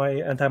reached out my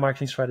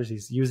anti-marketing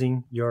strategies,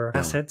 using your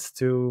assets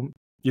to,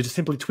 you're just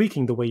simply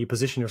tweaking the way you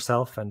position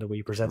yourself and the way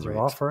you present your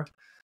offer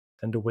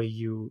and the way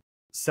you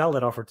sell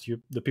that offer to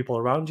the people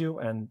around you,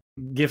 and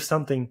give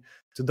something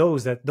to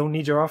those that don't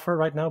need your offer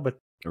right now, but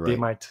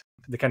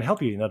they can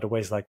help you in other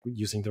ways, like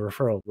using the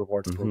referral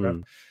rewards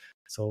program.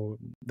 So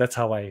that's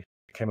how I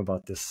came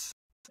about this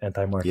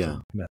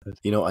anti-marketing method.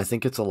 I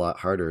think it's a lot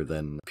harder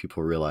than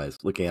people realize,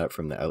 looking at it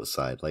from the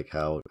outside, like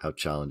how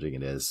challenging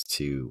it is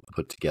to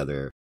put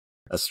together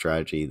a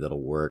strategy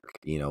that'll work,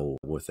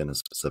 within a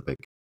specific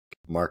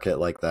market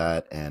like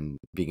that, and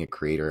being a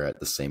creator at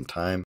the same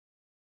time.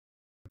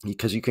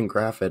 Because you can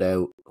graph it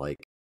out, like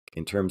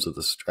in terms of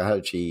the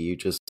strategy you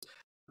just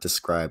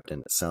described,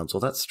 and it sounds, well,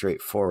 that's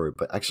straightforward,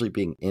 but actually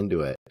being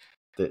into it,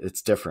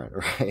 it's different,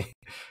 right?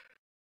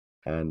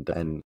 And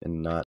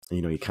not,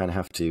 you kind of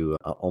have to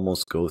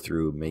almost go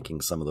through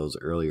making some of those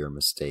earlier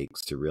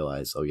mistakes to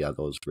realize, oh yeah,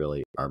 those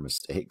really are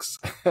mistakes.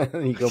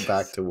 And you go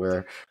back to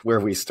where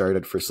we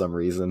started for some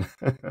reason.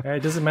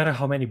 It doesn't matter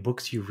how many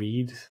books you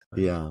read.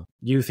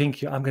 You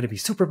think I'm going to be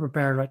super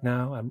prepared right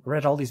now. I've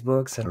read all these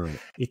books, and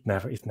it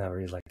never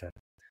is like that.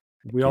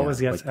 We always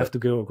have to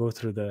go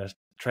through the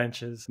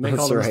trenches, make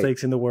all the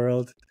mistakes in the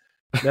world.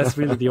 That's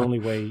really the only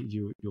way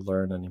you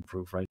learn and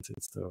improve, right?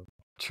 It's to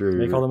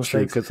make all the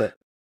mistakes. Because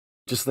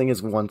just think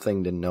it's one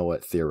thing to know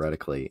it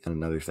theoretically, and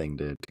another thing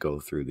to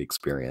go through the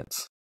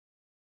experience.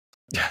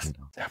 Yes,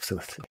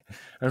 absolutely.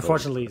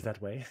 Unfortunately, it's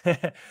that way,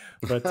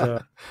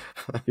 but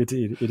it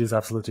is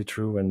absolutely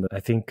true. And I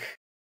think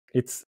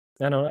it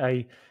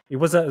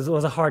was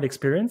a hard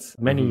experience.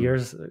 Many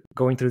years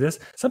going through this.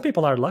 Some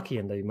people are lucky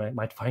and they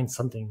might find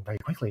something very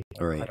quickly. I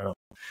don't know,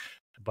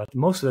 but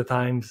most of the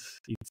times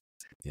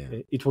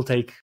it will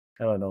take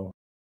I don't know,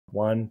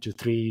 1 to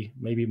 3,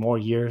 maybe more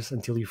years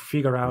until you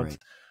figure out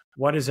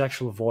what is the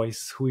actual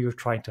voice, who you're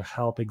trying to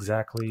help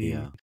exactly,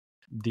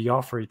 the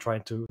offer you're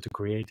trying to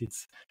create.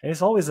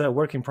 It's always a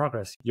work in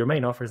progress. Your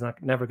main offer is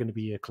never going to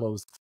be a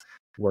closed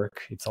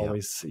work. It's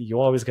always, you're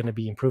always going to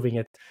be improving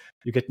it.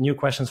 You get new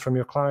questions from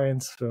your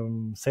clients,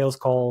 from sales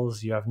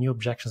calls, you have new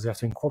objections you have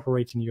to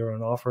incorporate in your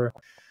own offer.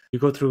 You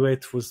go through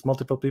it with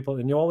multiple people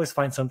and you always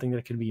find something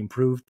that can be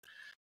improved.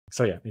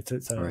 So yeah,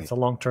 it's a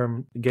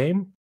long-term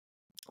game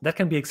that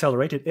can be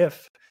accelerated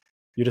if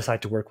you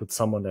decide to work with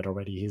someone that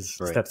already is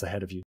steps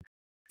ahead of you.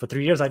 For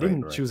 3 years, I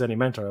didn't choose any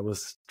mentor. I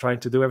was trying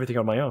to do everything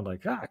on my own.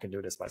 Like, I can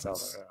do this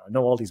myself. I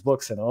know all these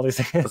books and all these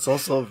things. It's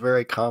also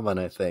very common,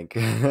 I think.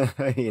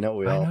 We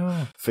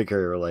all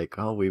figure like,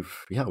 oh, we've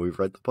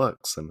read the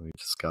books and we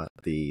just got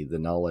the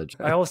knowledge.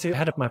 I also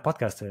had my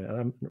podcast.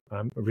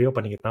 I'm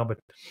reopening it now, but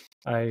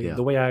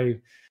the way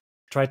I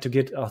tried to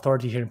get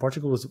authority here in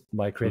Portugal was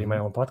by creating my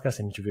own podcast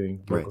and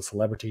interviewing local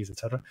celebrities,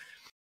 etc.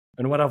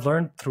 And what I've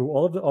learned through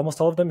almost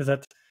all of them is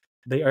that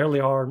they early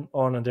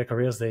on in their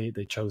careers, they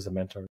chose a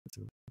mentor.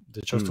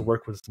 They chose to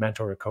work with a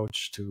mentor or a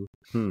coach to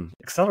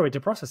accelerate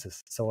the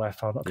processes. So I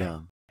found,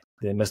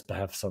 they must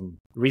have some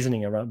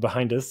reasoning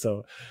behind this.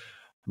 So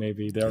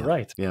maybe they're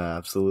right. Yeah,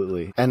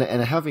 absolutely. And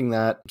having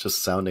that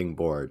just sounding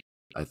board,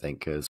 I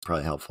think, is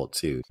probably helpful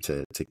too,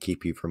 to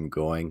keep you from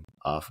going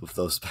off of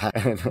those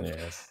paths and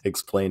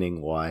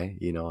explaining why,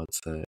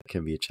 it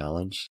can be a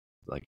challenge.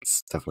 Like,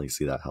 definitely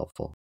see that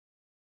helpful.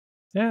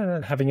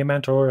 Yeah, having a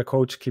mentor or a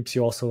coach keeps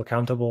you also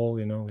accountable.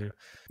 You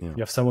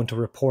have someone to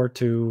report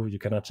to. You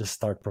cannot just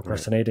start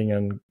procrastinating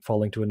and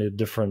falling to a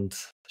different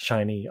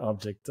shiny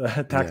object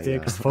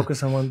tactics.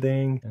 Focus on one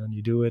thing and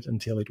you do it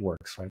until it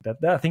works, right?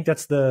 I think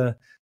that's the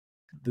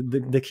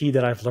key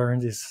that I've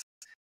learned is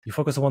you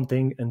focus on one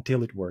thing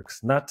until it works.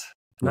 Not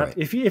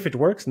if it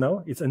works,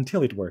 no, it's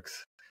until it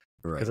works.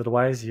 Because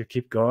otherwise you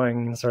keep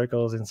going in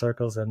circles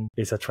and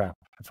it's a trap,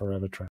 a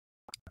forever trap.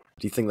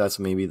 Do you think that's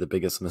maybe the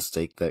biggest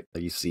mistake that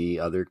you see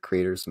other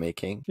creators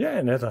making? Yeah,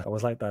 and I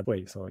was like that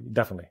way. So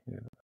definitely,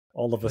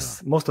 all of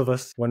us, most of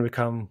us, when we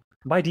come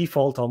by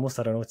default, almost,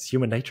 I don't know, it's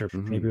human nature.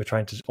 Maybe we're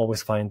trying to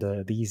always find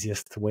the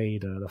easiest way,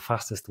 the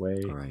fastest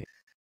way. Right.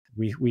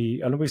 We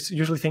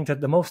usually think that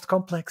the most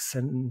complex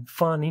and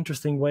fun,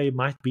 interesting way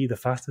might be the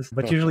fastest,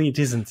 but usually it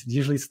isn't.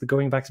 Usually it's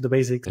going back to the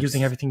basics,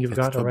 using everything you've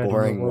got already. The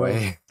boring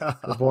way.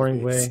 The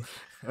boring way.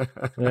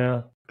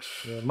 Yeah.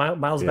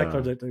 Miles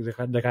Beckler,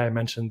 the guy I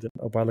mentioned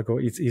a while ago,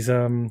 he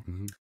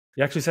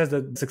actually says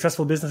that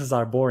successful businesses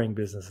are boring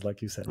businesses,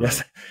 like you said.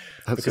 Yes,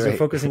 because you're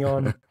focusing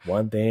on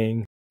one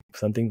thing. If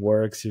something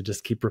works, you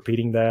just keep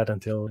repeating that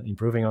until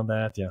improving on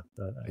that. Yeah,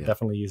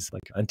 definitely is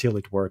like until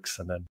it works,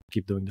 and then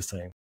keep doing the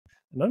same.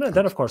 And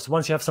then, of course,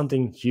 once you have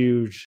something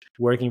huge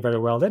working very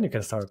well, then you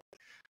can start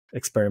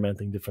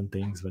experimenting different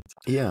things. But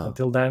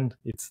until then,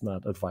 it's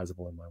not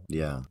advisable in my way.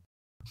 Yeah.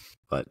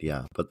 But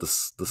the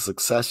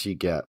success you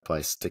get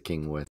by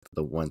sticking with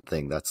the one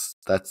thing, that's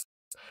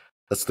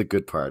the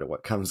good part of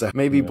what comes out.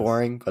 Maybe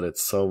boring, but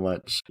it's so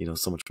much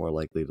more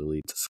likely to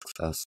lead to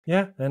success.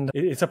 Yeah, and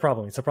it's a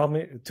problem. It's a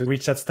problem to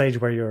reach that stage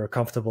where you're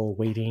comfortable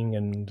waiting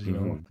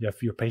and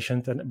you're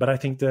patient. But I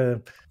think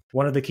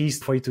one of the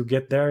keys for you to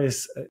get there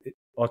is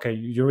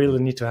you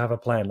really need to have a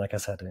plan. Like I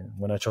said,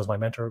 when I chose my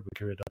mentor, we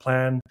created a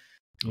plan.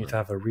 You need to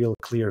have a real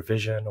clear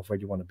vision of where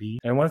you want to be.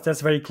 And once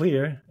that's very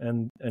clear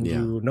and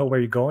you know where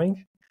you're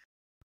going,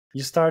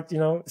 you start,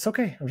 it's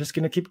okay. I'm just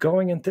going to keep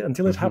going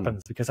until it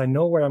happens because I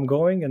know where I'm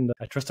going and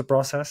I trust the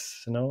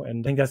process, and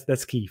I think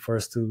that's key for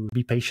us to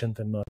be patient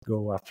and not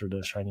go after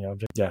the shiny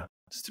object. Yeah.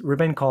 Just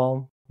remain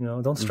calm,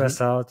 don't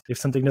stress out. If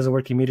something doesn't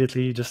work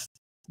immediately, just,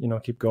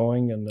 keep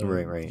going and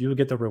you'll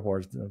get the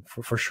reward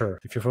for sure.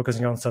 If you're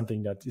focusing on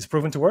something that is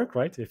proven to work,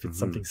 right? If it's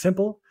something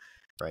simple,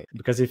 right?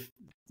 Because if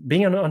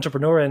being an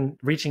entrepreneur and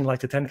reaching like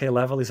the 10K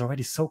level is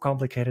already so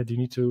complicated, you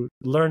need to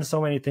learn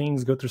so many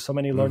things, go through so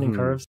many learning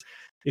curves.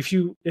 If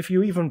you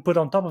even put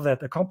on top of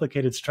that a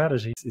complicated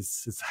strategy,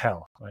 it's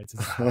hell, right?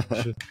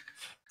 You should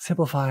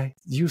simplify,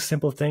 use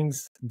simple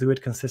things, do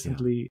it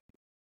consistently,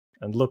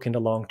 and look in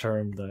the long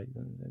term,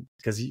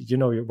 because you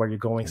know where you're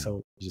going,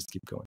 so you just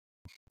keep going.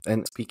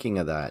 And speaking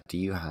of that, do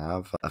you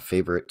have a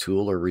favorite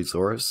tool or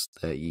resource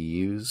that you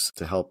use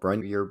to help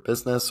run your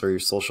business or your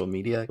social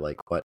media?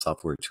 Like what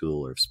software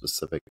tool or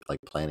specific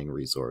planning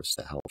resource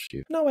that helps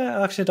you? No,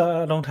 actually,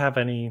 I don't have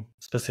any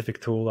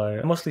specific tool.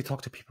 I mostly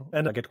talk to people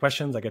and I get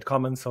questions, I get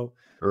comments. So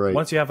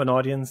once you have an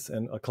audience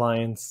and a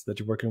clients that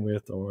you're working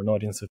with or an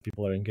audience of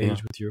people that are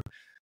engaged with you,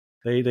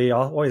 they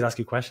always ask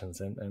you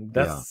questions. And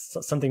that's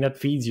something that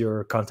feeds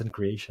your content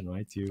creation,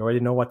 right? You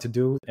already know what to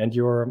do and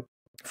you're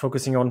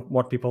focusing on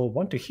what people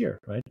want to hear,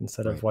 right?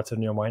 Instead of what's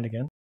in your mind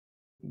again.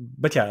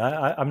 But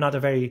I'm not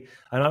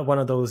one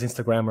of those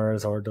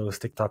Instagrammers or those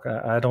TikTok.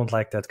 I don't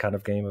like that kind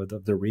of game of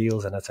the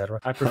reels and etc.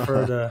 I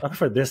prefer I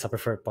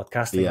prefer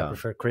podcasting. I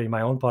prefer creating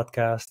my own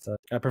podcast.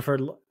 I prefer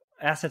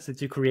assets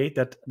that you create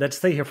that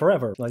stay here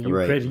forever. Like you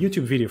create a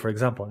YouTube video, for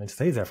example, and it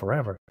stays there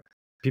forever.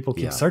 People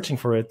keep searching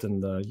for it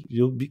and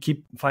you'll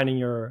keep finding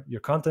your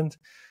content.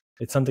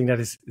 It's something that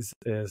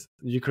is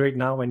you create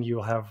now and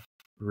you'll have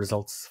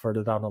results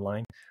further down the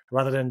line,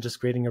 rather than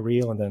just creating a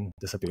reel and then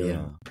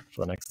disappearing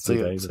for the next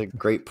 2 days. It's a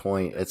great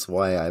point. It's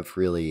why I've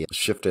really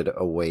shifted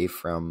away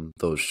from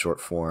those short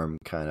form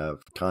kind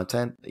of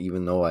content,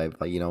 even though I've,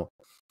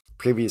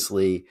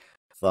 previously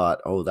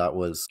thought, oh, that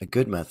was a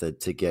good method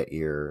to get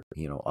your,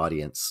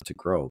 audience to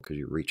grow, because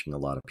you're reaching a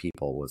lot of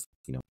people with,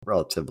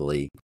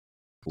 relatively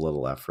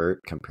little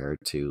effort compared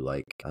to,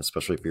 like,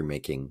 especially if you're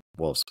making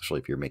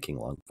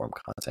long form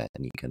content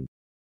and you can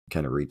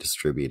kind of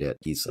redistribute it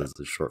pieces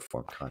of short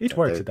form content. It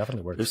works. It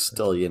definitely works.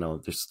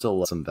 There's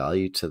still some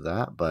value to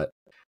that, but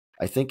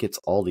I think it's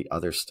all the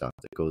other stuff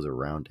that goes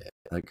around it,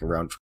 like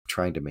around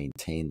trying to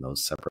maintain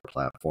those separate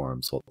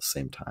platforms while at the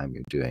same time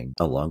you're doing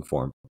a long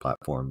form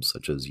platform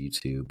such as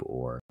YouTube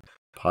or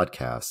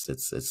podcasts.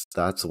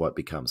 That's what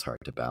becomes hard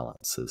to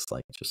balance, is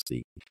like just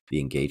the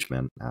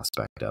engagement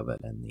aspect of it,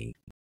 and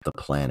the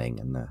planning,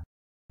 and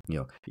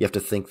you have to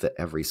think that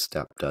every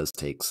step does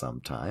take some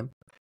time.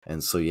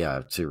 And so,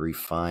 to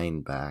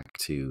refine back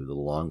to the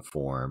long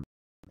form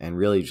and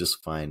really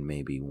just find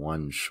maybe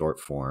one short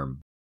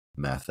form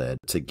method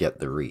to get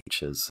the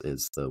reach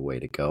is the way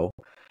to go.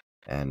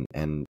 And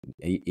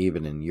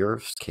even in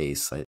your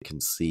case, I can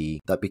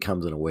see that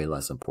becomes in a way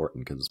less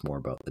important because it's more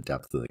about the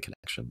depth of the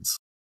connections.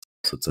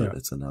 So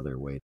it's another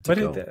way to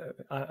go.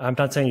 I'm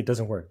not saying it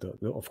doesn't work, though.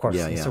 Of course,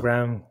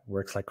 Instagram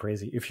works like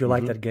crazy. If you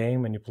like that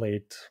game and you play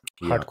it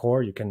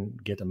hardcore, you can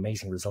get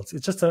amazing results.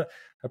 It's just a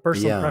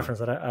personal preference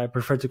that I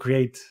prefer to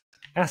create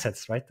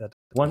assets, right? That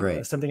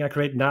something I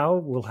create now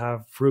will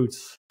have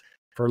fruits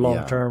for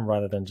long term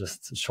rather than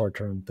just short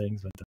term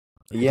things.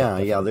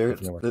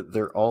 But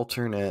they're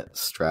alternate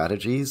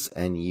strategies,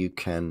 and you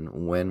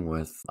can win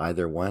with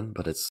either one.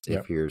 But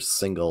if you're a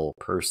single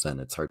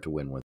person, it's hard to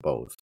win with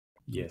both.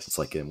 Yes. It's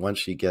like, and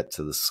once you get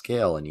to the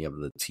scale and you have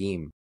the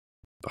team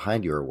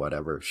behind you or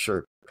whatever,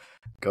 sure,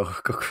 go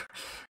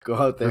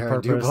out there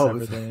and do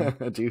both.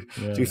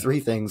 do 3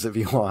 things if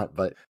you want,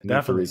 but you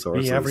need the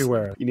resources. Be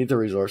everywhere. You need the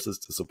resources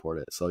to support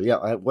it. So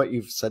what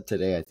you've said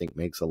today, I think,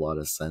 makes a lot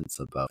of sense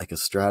about like a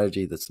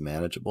strategy that's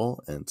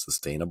manageable and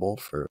sustainable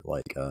for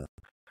like a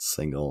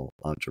single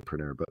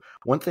entrepreneur. But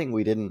one thing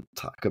we didn't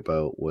talk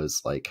about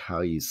was like how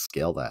you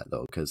scale that,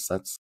 though, because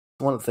that's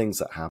one of the things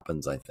that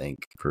happens, I think,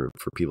 for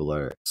people that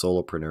are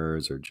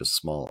solopreneurs or just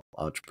small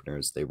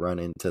entrepreneurs. They run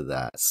into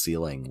that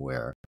ceiling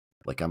where,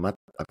 like, I've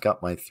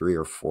got my 3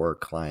 or 4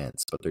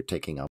 clients, but they're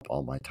taking up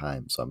all my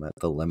time, so I'm at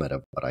the limit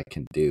of what I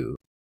can do.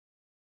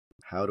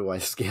 How do I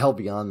scale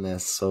beyond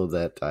this so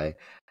that I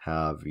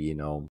have,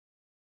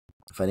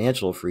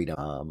 financial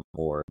freedom,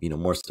 or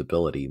more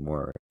stability,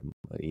 more,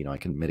 I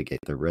can mitigate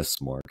the risks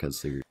more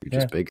because you're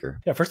just bigger.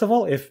 Yeah, first of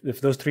all, if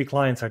those 3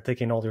 clients are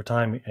taking all your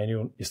time and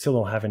you still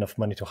don't have enough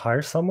money to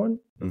hire someone,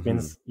 it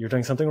means you're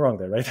doing something wrong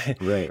there, right?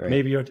 Right.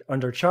 Maybe you're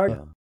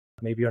undercharged,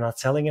 maybe you're not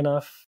selling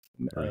enough,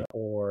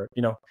 or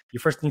you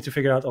first need to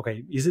figure out,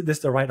 okay, is this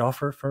the right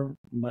offer for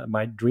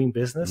my dream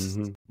business?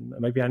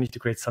 Maybe I need to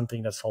create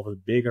something that solves a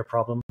bigger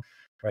problem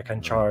where I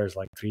can charge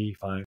like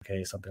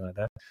 3-5K, something like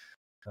that.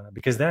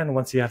 Because then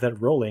once you have that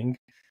rolling,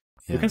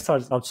 you can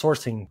start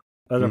outsourcing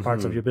other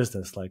parts of your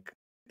business, like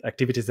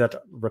activities that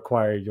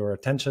require your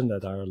attention,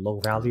 that are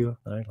low value,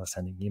 right? Like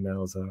sending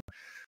emails,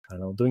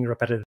 doing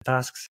repetitive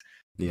tasks.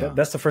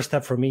 That's the first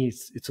step for me,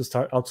 is to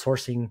start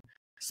outsourcing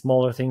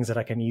smaller things that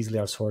I can easily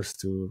outsource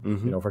to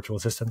virtual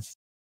assistants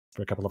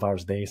for a couple of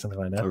hours a day, something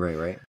like that.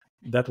 Right.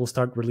 That will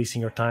start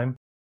releasing your time.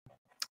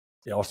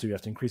 Also, you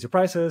have to increase your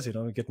prices,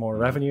 get more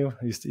revenue,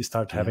 you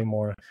start having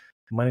more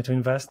money to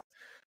invest.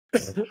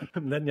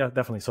 Then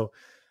definitely. So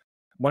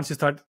once you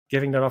start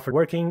giving that offer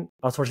working,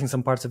 outsourcing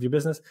some parts of your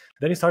business,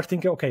 then you start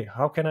thinking, okay,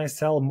 how can I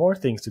sell more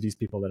things to these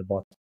people that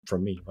bought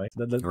from me, right?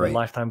 The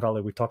lifetime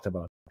value we talked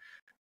about.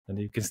 And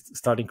you can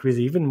start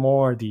increasing even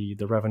more the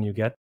revenue you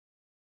get,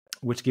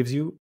 which gives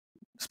you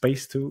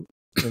space to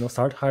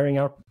start hiring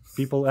out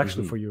people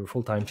actually for your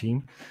full-time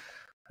team.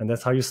 And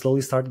that's how you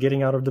slowly start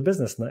getting out of the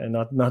business and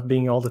not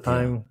being all the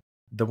time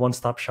the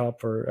one-stop shop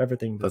for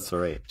everything. That's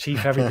right.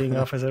 Chief everything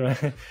officer,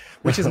 right?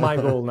 Which is my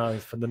goal now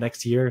for the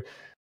next year,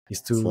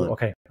 is to,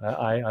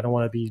 I don't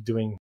want to be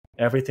doing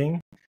everything.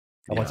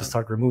 I want to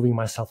start removing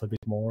myself a bit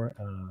more.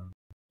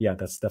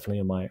 That's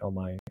definitely on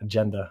my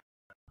agenda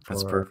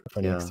for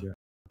next year.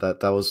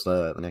 That was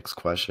the next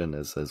question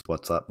is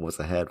what's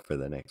ahead for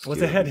the next year?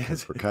 What's ahead?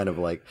 We're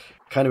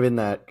kind of in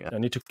that. I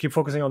need to keep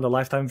focusing on the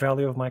lifetime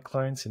value of my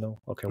clients.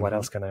 What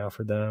else can I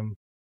offer them?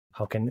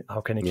 How can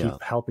I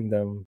keep helping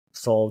them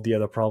solve the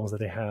other problems that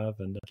they have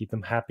and keep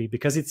them happy?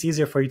 Because it's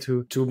easier for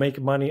you to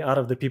make money out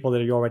of the people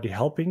that you're already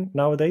helping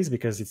nowadays,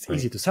 because it's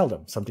easy to sell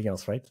them something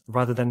else, right?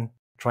 Rather than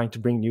trying to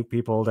bring new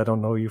people that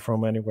don't know you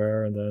from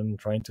anywhere and then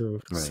trying to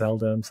sell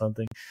them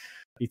something.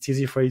 It's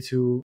easy for you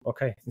to,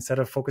 instead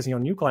of focusing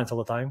on new clients all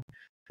the time,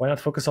 why not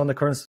focus on the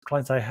current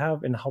clients I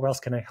have and how else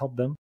can I help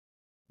them?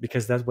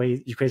 Because that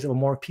way you create a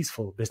more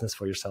peaceful business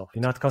for yourself.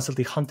 You're not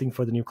constantly hunting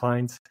for the new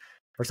clients.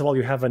 First of all,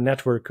 you have a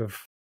network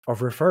of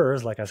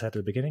referrers, like I said at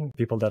the beginning,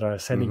 people that are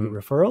sending you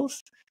referrals.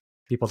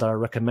 people that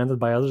are recommended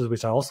by others,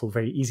 which are also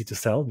very easy to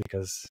sell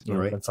because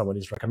when someone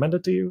is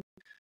recommended to you,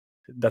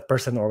 that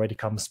person already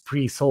comes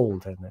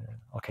pre-sold, and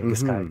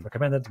this guy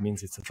recommended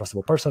means it's a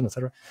trustable person,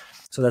 etc.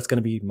 So that's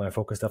going to be my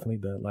focus, definitely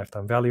the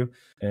lifetime value,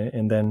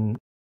 and then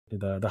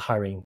the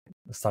hiring,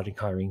 starting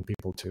hiring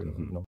people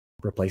to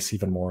replace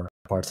even more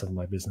parts of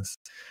my business,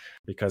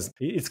 because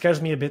it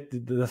scares me a bit,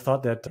 the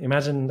thought that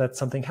imagine that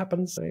something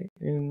happens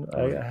and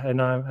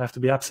I have to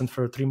be absent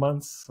for 3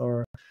 months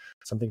or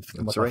something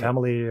with my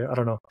family, I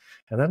don't know,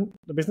 and then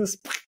the business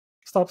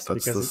stops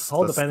because it's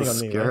all depending on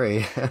me.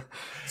 Scary. Right?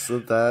 So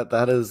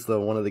that is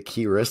one of the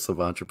key risks of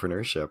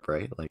entrepreneurship,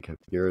 right? Like if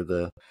you're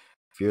the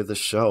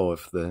show,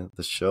 if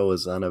the show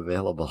is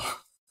unavailable.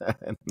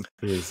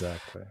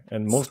 Exactly.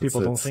 And most people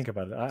don't think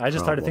about it. I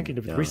just started thinking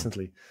of it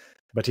recently,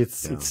 but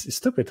it's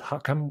stupid. How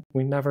come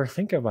we never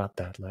think about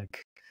that?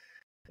 Like,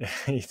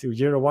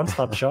 you're a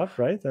one-stop shop,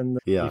 right? And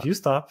if you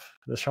stop,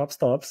 the shop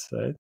stops,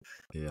 right?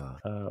 Yeah.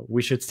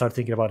 We should start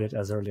thinking about it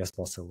as early as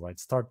possible, right?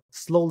 Start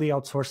slowly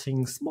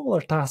outsourcing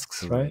smaller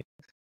tasks, right?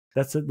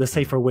 That's the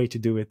safer way to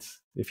do it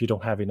if you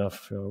don't have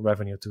enough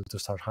revenue to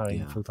start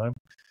hiring full-time.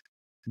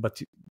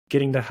 But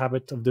getting the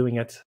habit of doing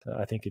it,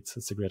 I think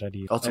it's a great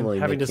idea. Ultimately,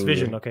 and having this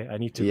vision, I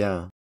need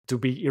to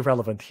be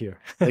irrelevant here.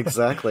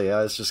 Exactly.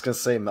 I was just going to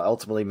say,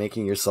 ultimately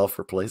making yourself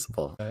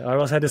replaceable. I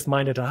always had this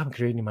mind that I'm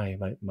creating my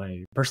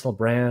personal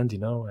brand,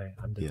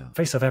 I'm the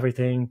face of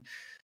everything.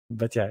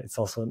 But it's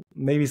also,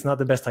 maybe it's not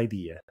the best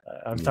idea.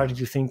 I'm starting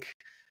to think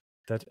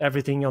that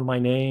everything on my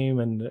name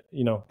and,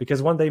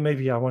 because one day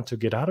maybe I want to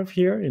get out of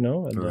here, and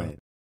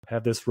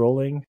have this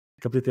rolling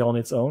completely on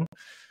its own.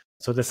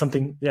 So there's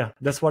something,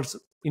 that's what's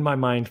in my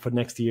mind for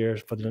next year,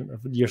 for the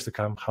years to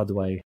come. How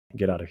do I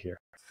get out of here?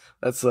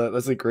 That's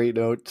a great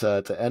note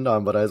to end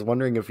on. But I was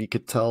wondering if you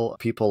could tell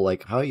people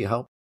like how you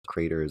help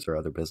creators or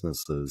other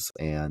businesses,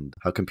 and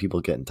how can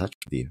people get in touch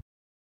with you?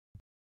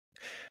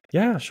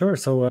 Yeah, sure.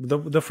 So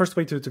the first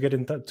way to get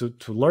in touch,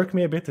 to lurk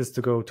me a bit, is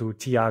to go to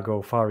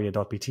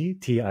tiagofaria.pt,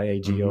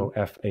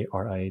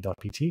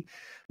 tiagofaria.pt.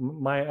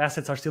 My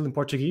assets are still in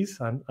Portuguese.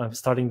 I'm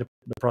starting the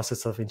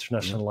process of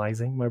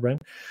internationalizing my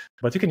brand,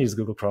 but you can use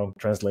Google Chrome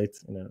Translate.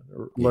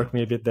 Lurk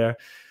me a bit there.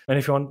 And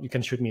if you want, you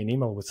can shoot me an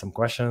email with some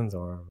questions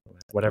or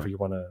whatever you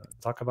want to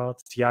talk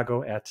about.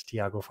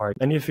 Tiago@tiagofaria.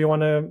 And if you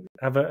want to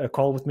have a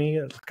call with me,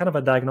 kind of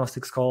a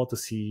diagnostics call to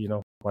see,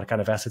 what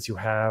kind of assets you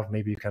have.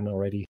 Maybe you can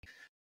already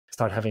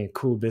start having a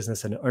cool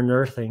business and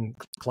unearthing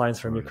clients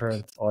from your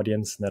current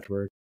audience,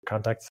 network,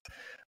 contacts.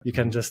 You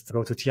can just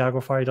go to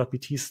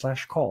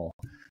tiagofaria.pt/call.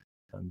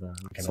 And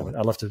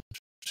I love to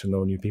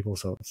know new people,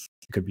 so it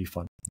could be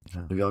fun.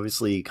 We've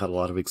obviously got a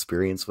lot of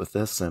experience with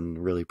this,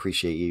 and really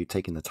appreciate you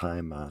taking the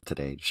time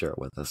today to share it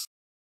with us.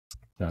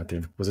 No,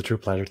 Tim, it was a true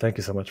pleasure. Thank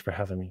you so much for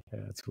having me.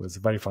 It was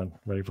very fun,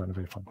 very fun,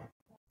 very fun.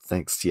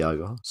 Thanks,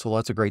 Tiago. So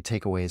lots of great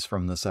takeaways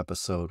from this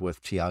episode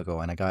with Tiago,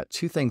 and I got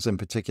 2 things in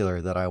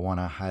particular that I want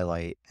to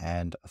highlight,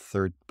 and a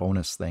third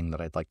bonus thing that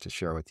I'd like to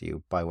share with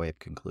you by way of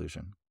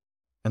conclusion.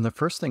 And the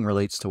first thing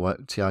relates to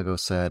what Tiago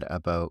said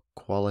about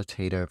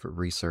qualitative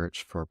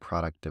research for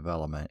product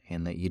development,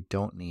 in that you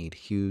don't need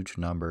huge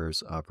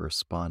numbers of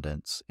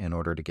respondents in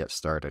order to get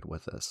started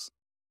with this.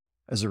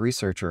 As a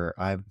researcher,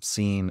 I've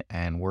seen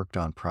and worked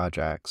on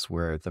projects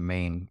where the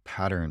main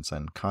patterns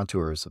and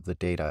contours of the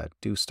data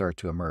do start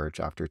to emerge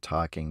after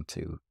talking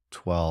to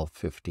 12,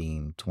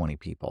 15, 20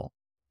 people.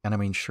 And I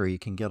mean, sure, you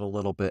can get a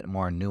little bit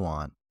more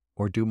nuance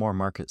or do more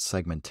market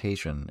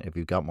segmentation if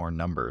you've got more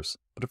numbers.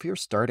 But if you're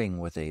starting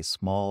with a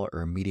small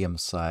or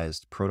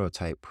medium-sized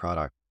prototype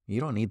product, you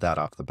don't need that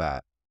off the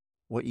bat.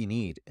 What you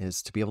need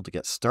is to be able to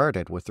get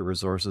started with the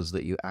resources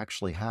that you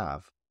actually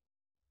have.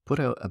 Put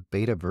out a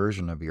beta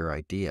version of your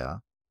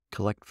idea,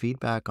 collect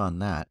feedback on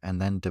that, and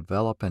then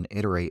develop and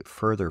iterate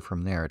further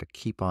from there to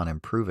keep on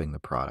improving the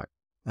product.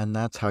 And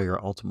that's how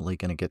you're ultimately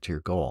going to get to your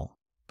goal.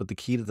 But the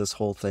key to this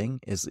whole thing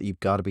is that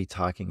you've got to be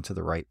talking to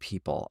the right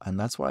people. And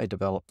that's why I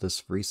developed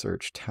this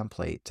research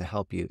template to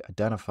help you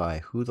identify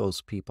who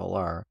those people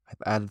are.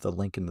 I've added the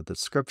link in the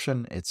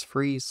description. It's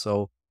free,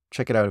 so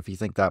check it out if you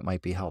think that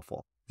might be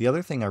helpful. The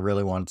other thing I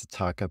really wanted to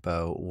talk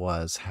about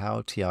was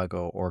how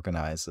Tiago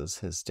organizes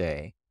his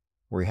day,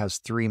 where he has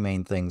 3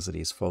 main things that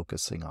he's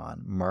focusing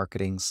on: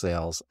 marketing,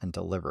 sales, and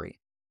delivery.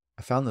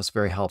 I found this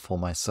very helpful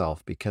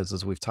myself because,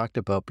 as we've talked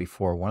about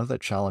before, one of the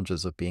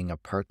challenges of being a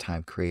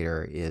part-time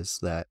creator is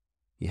that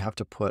you have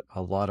to put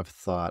a lot of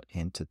thought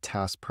into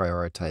task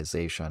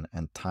prioritization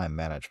and time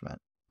management.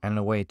 And in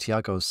a way,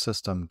 Tiago's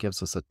system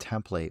gives us a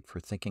template for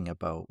thinking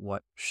about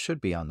what should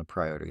be on the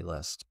priority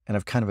list. And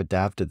I've kind of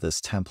adapted this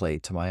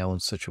template to my own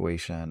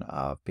situation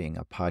of being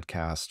a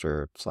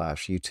podcaster /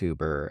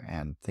 YouTuber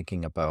and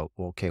thinking about,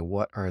 okay,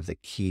 what are the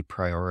key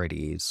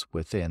priorities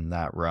within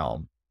that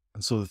realm?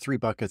 And so the 3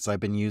 buckets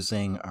I've been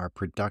using are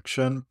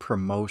production,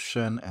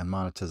 promotion, and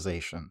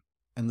monetization.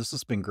 And this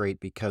has been great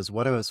because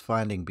what I was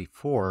finding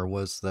before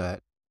was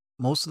that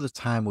most of the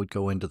time would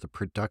go into the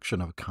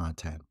production of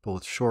content,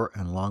 both short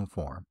and long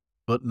form,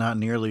 but not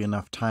nearly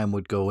enough time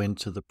would go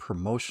into the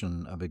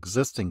promotion of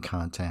existing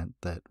content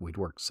that we'd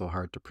worked so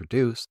hard to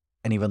produce.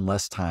 And even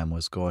less time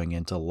was going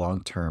into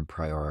long-term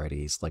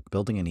priorities like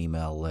building an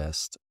email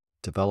list,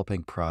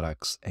 developing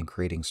products, and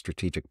creating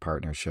strategic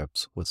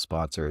partnerships with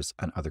sponsors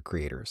and other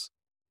creators.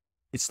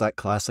 It's that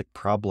classic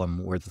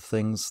problem where the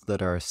things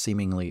that are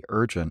seemingly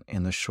urgent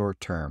in the short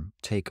term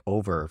take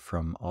over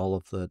from all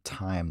of the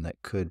time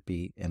that could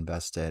be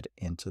invested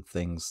into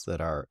things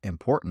that are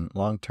important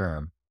long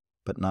term,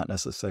 but not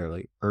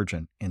necessarily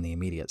urgent in the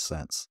immediate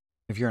sense.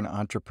 If you're an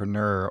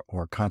entrepreneur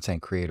or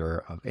content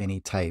creator of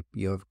any type,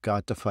 you have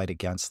got to fight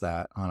against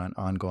that on an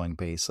ongoing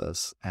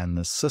basis. And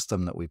the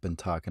system that we've been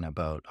talking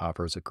about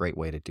offers a great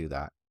way to do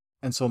that.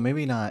 And so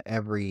maybe not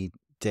every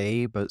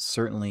day, but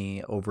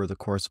certainly over the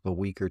course of a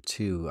week or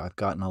two, I've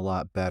gotten a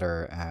lot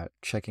better at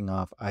checking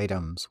off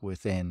items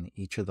within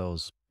each of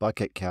those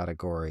bucket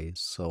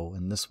categories. So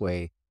in this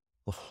way,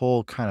 the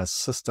whole kind of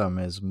system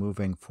is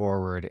moving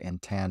forward in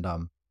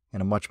tandem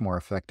in a much more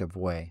effective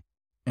way.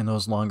 And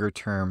those longer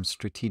term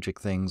strategic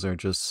things are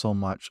just so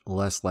much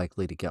less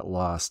likely to get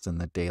lost in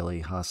the daily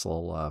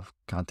hustle of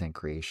content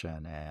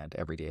creation and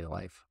everyday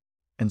life.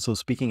 And so,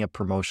 speaking of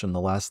promotion, the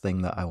last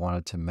thing that I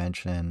wanted to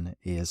mention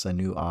is a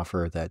new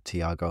offer that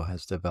Tiago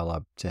has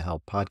developed to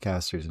help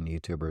podcasters and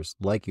YouTubers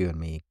like you and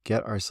me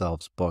get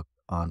ourselves booked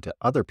onto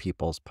other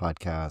people's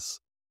podcasts.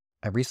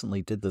 I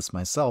recently did this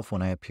myself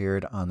when I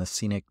appeared on the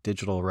Scenic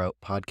Digital Route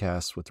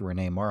podcast with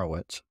Renee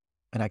Morowitz.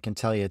 And I can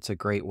tell you it's a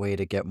great way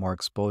to get more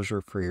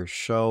exposure for your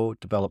show,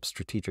 develop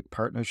strategic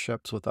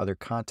partnerships with other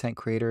content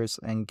creators,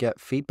 and get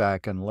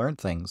feedback and learn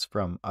things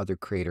from other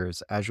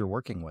creators as you're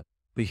working with.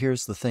 But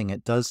here's the thing,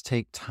 it does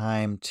take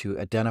time to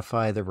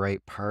identify the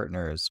right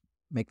partners,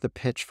 make the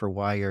pitch for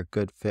why you're a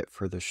good fit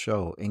for the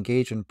show,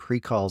 engage in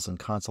pre-calls and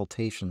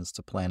consultations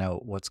to plan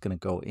out what's going to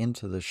go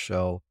into the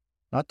show,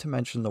 not to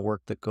mention the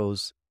work that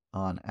goes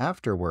on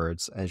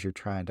afterwards as you're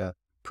trying to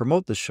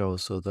promote the show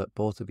so that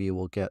both of you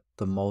will get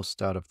the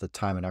most out of the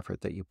time and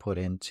effort that you put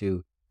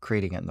into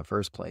creating it in the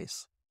first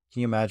place.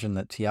 Can you imagine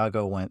that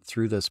Tiago went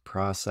through this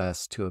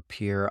process to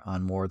appear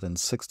on more than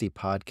 60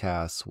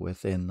 podcasts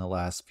within the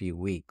last few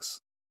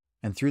weeks?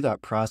 And through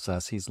that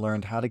process, he's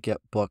learned how to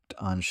get booked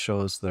on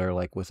shows that are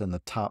like within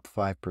the top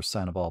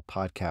 5% of all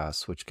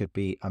podcasts, which could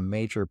be a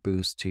major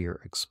boost to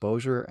your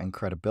exposure and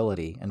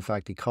credibility. In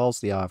fact, he calls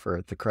the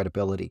offer the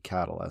credibility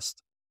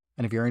catalyst.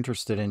 And if you're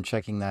interested in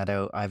checking that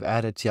out, I've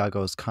added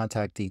Tiago's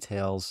contact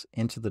details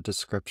into the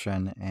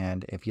description.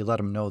 And if you let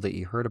him know that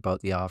you heard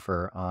about the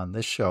offer on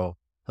this show,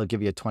 he'll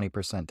give you a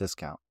 20%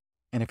 discount.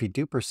 And if you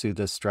do pursue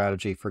this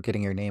strategy for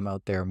getting your name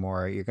out there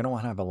more, you're going to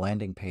want to have a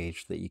landing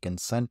page that you can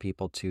send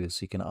people to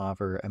so you can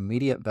offer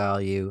immediate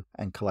value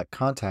and collect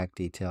contact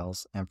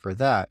details. And for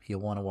that,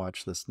 you'll want to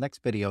watch this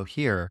next video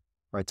here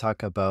where I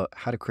talk about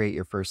how to create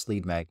your first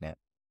lead magnet.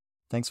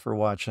 Thanks for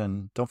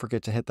watching. Don't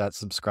forget to hit that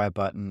subscribe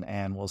button,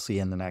 and we'll see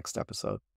you in the next episode.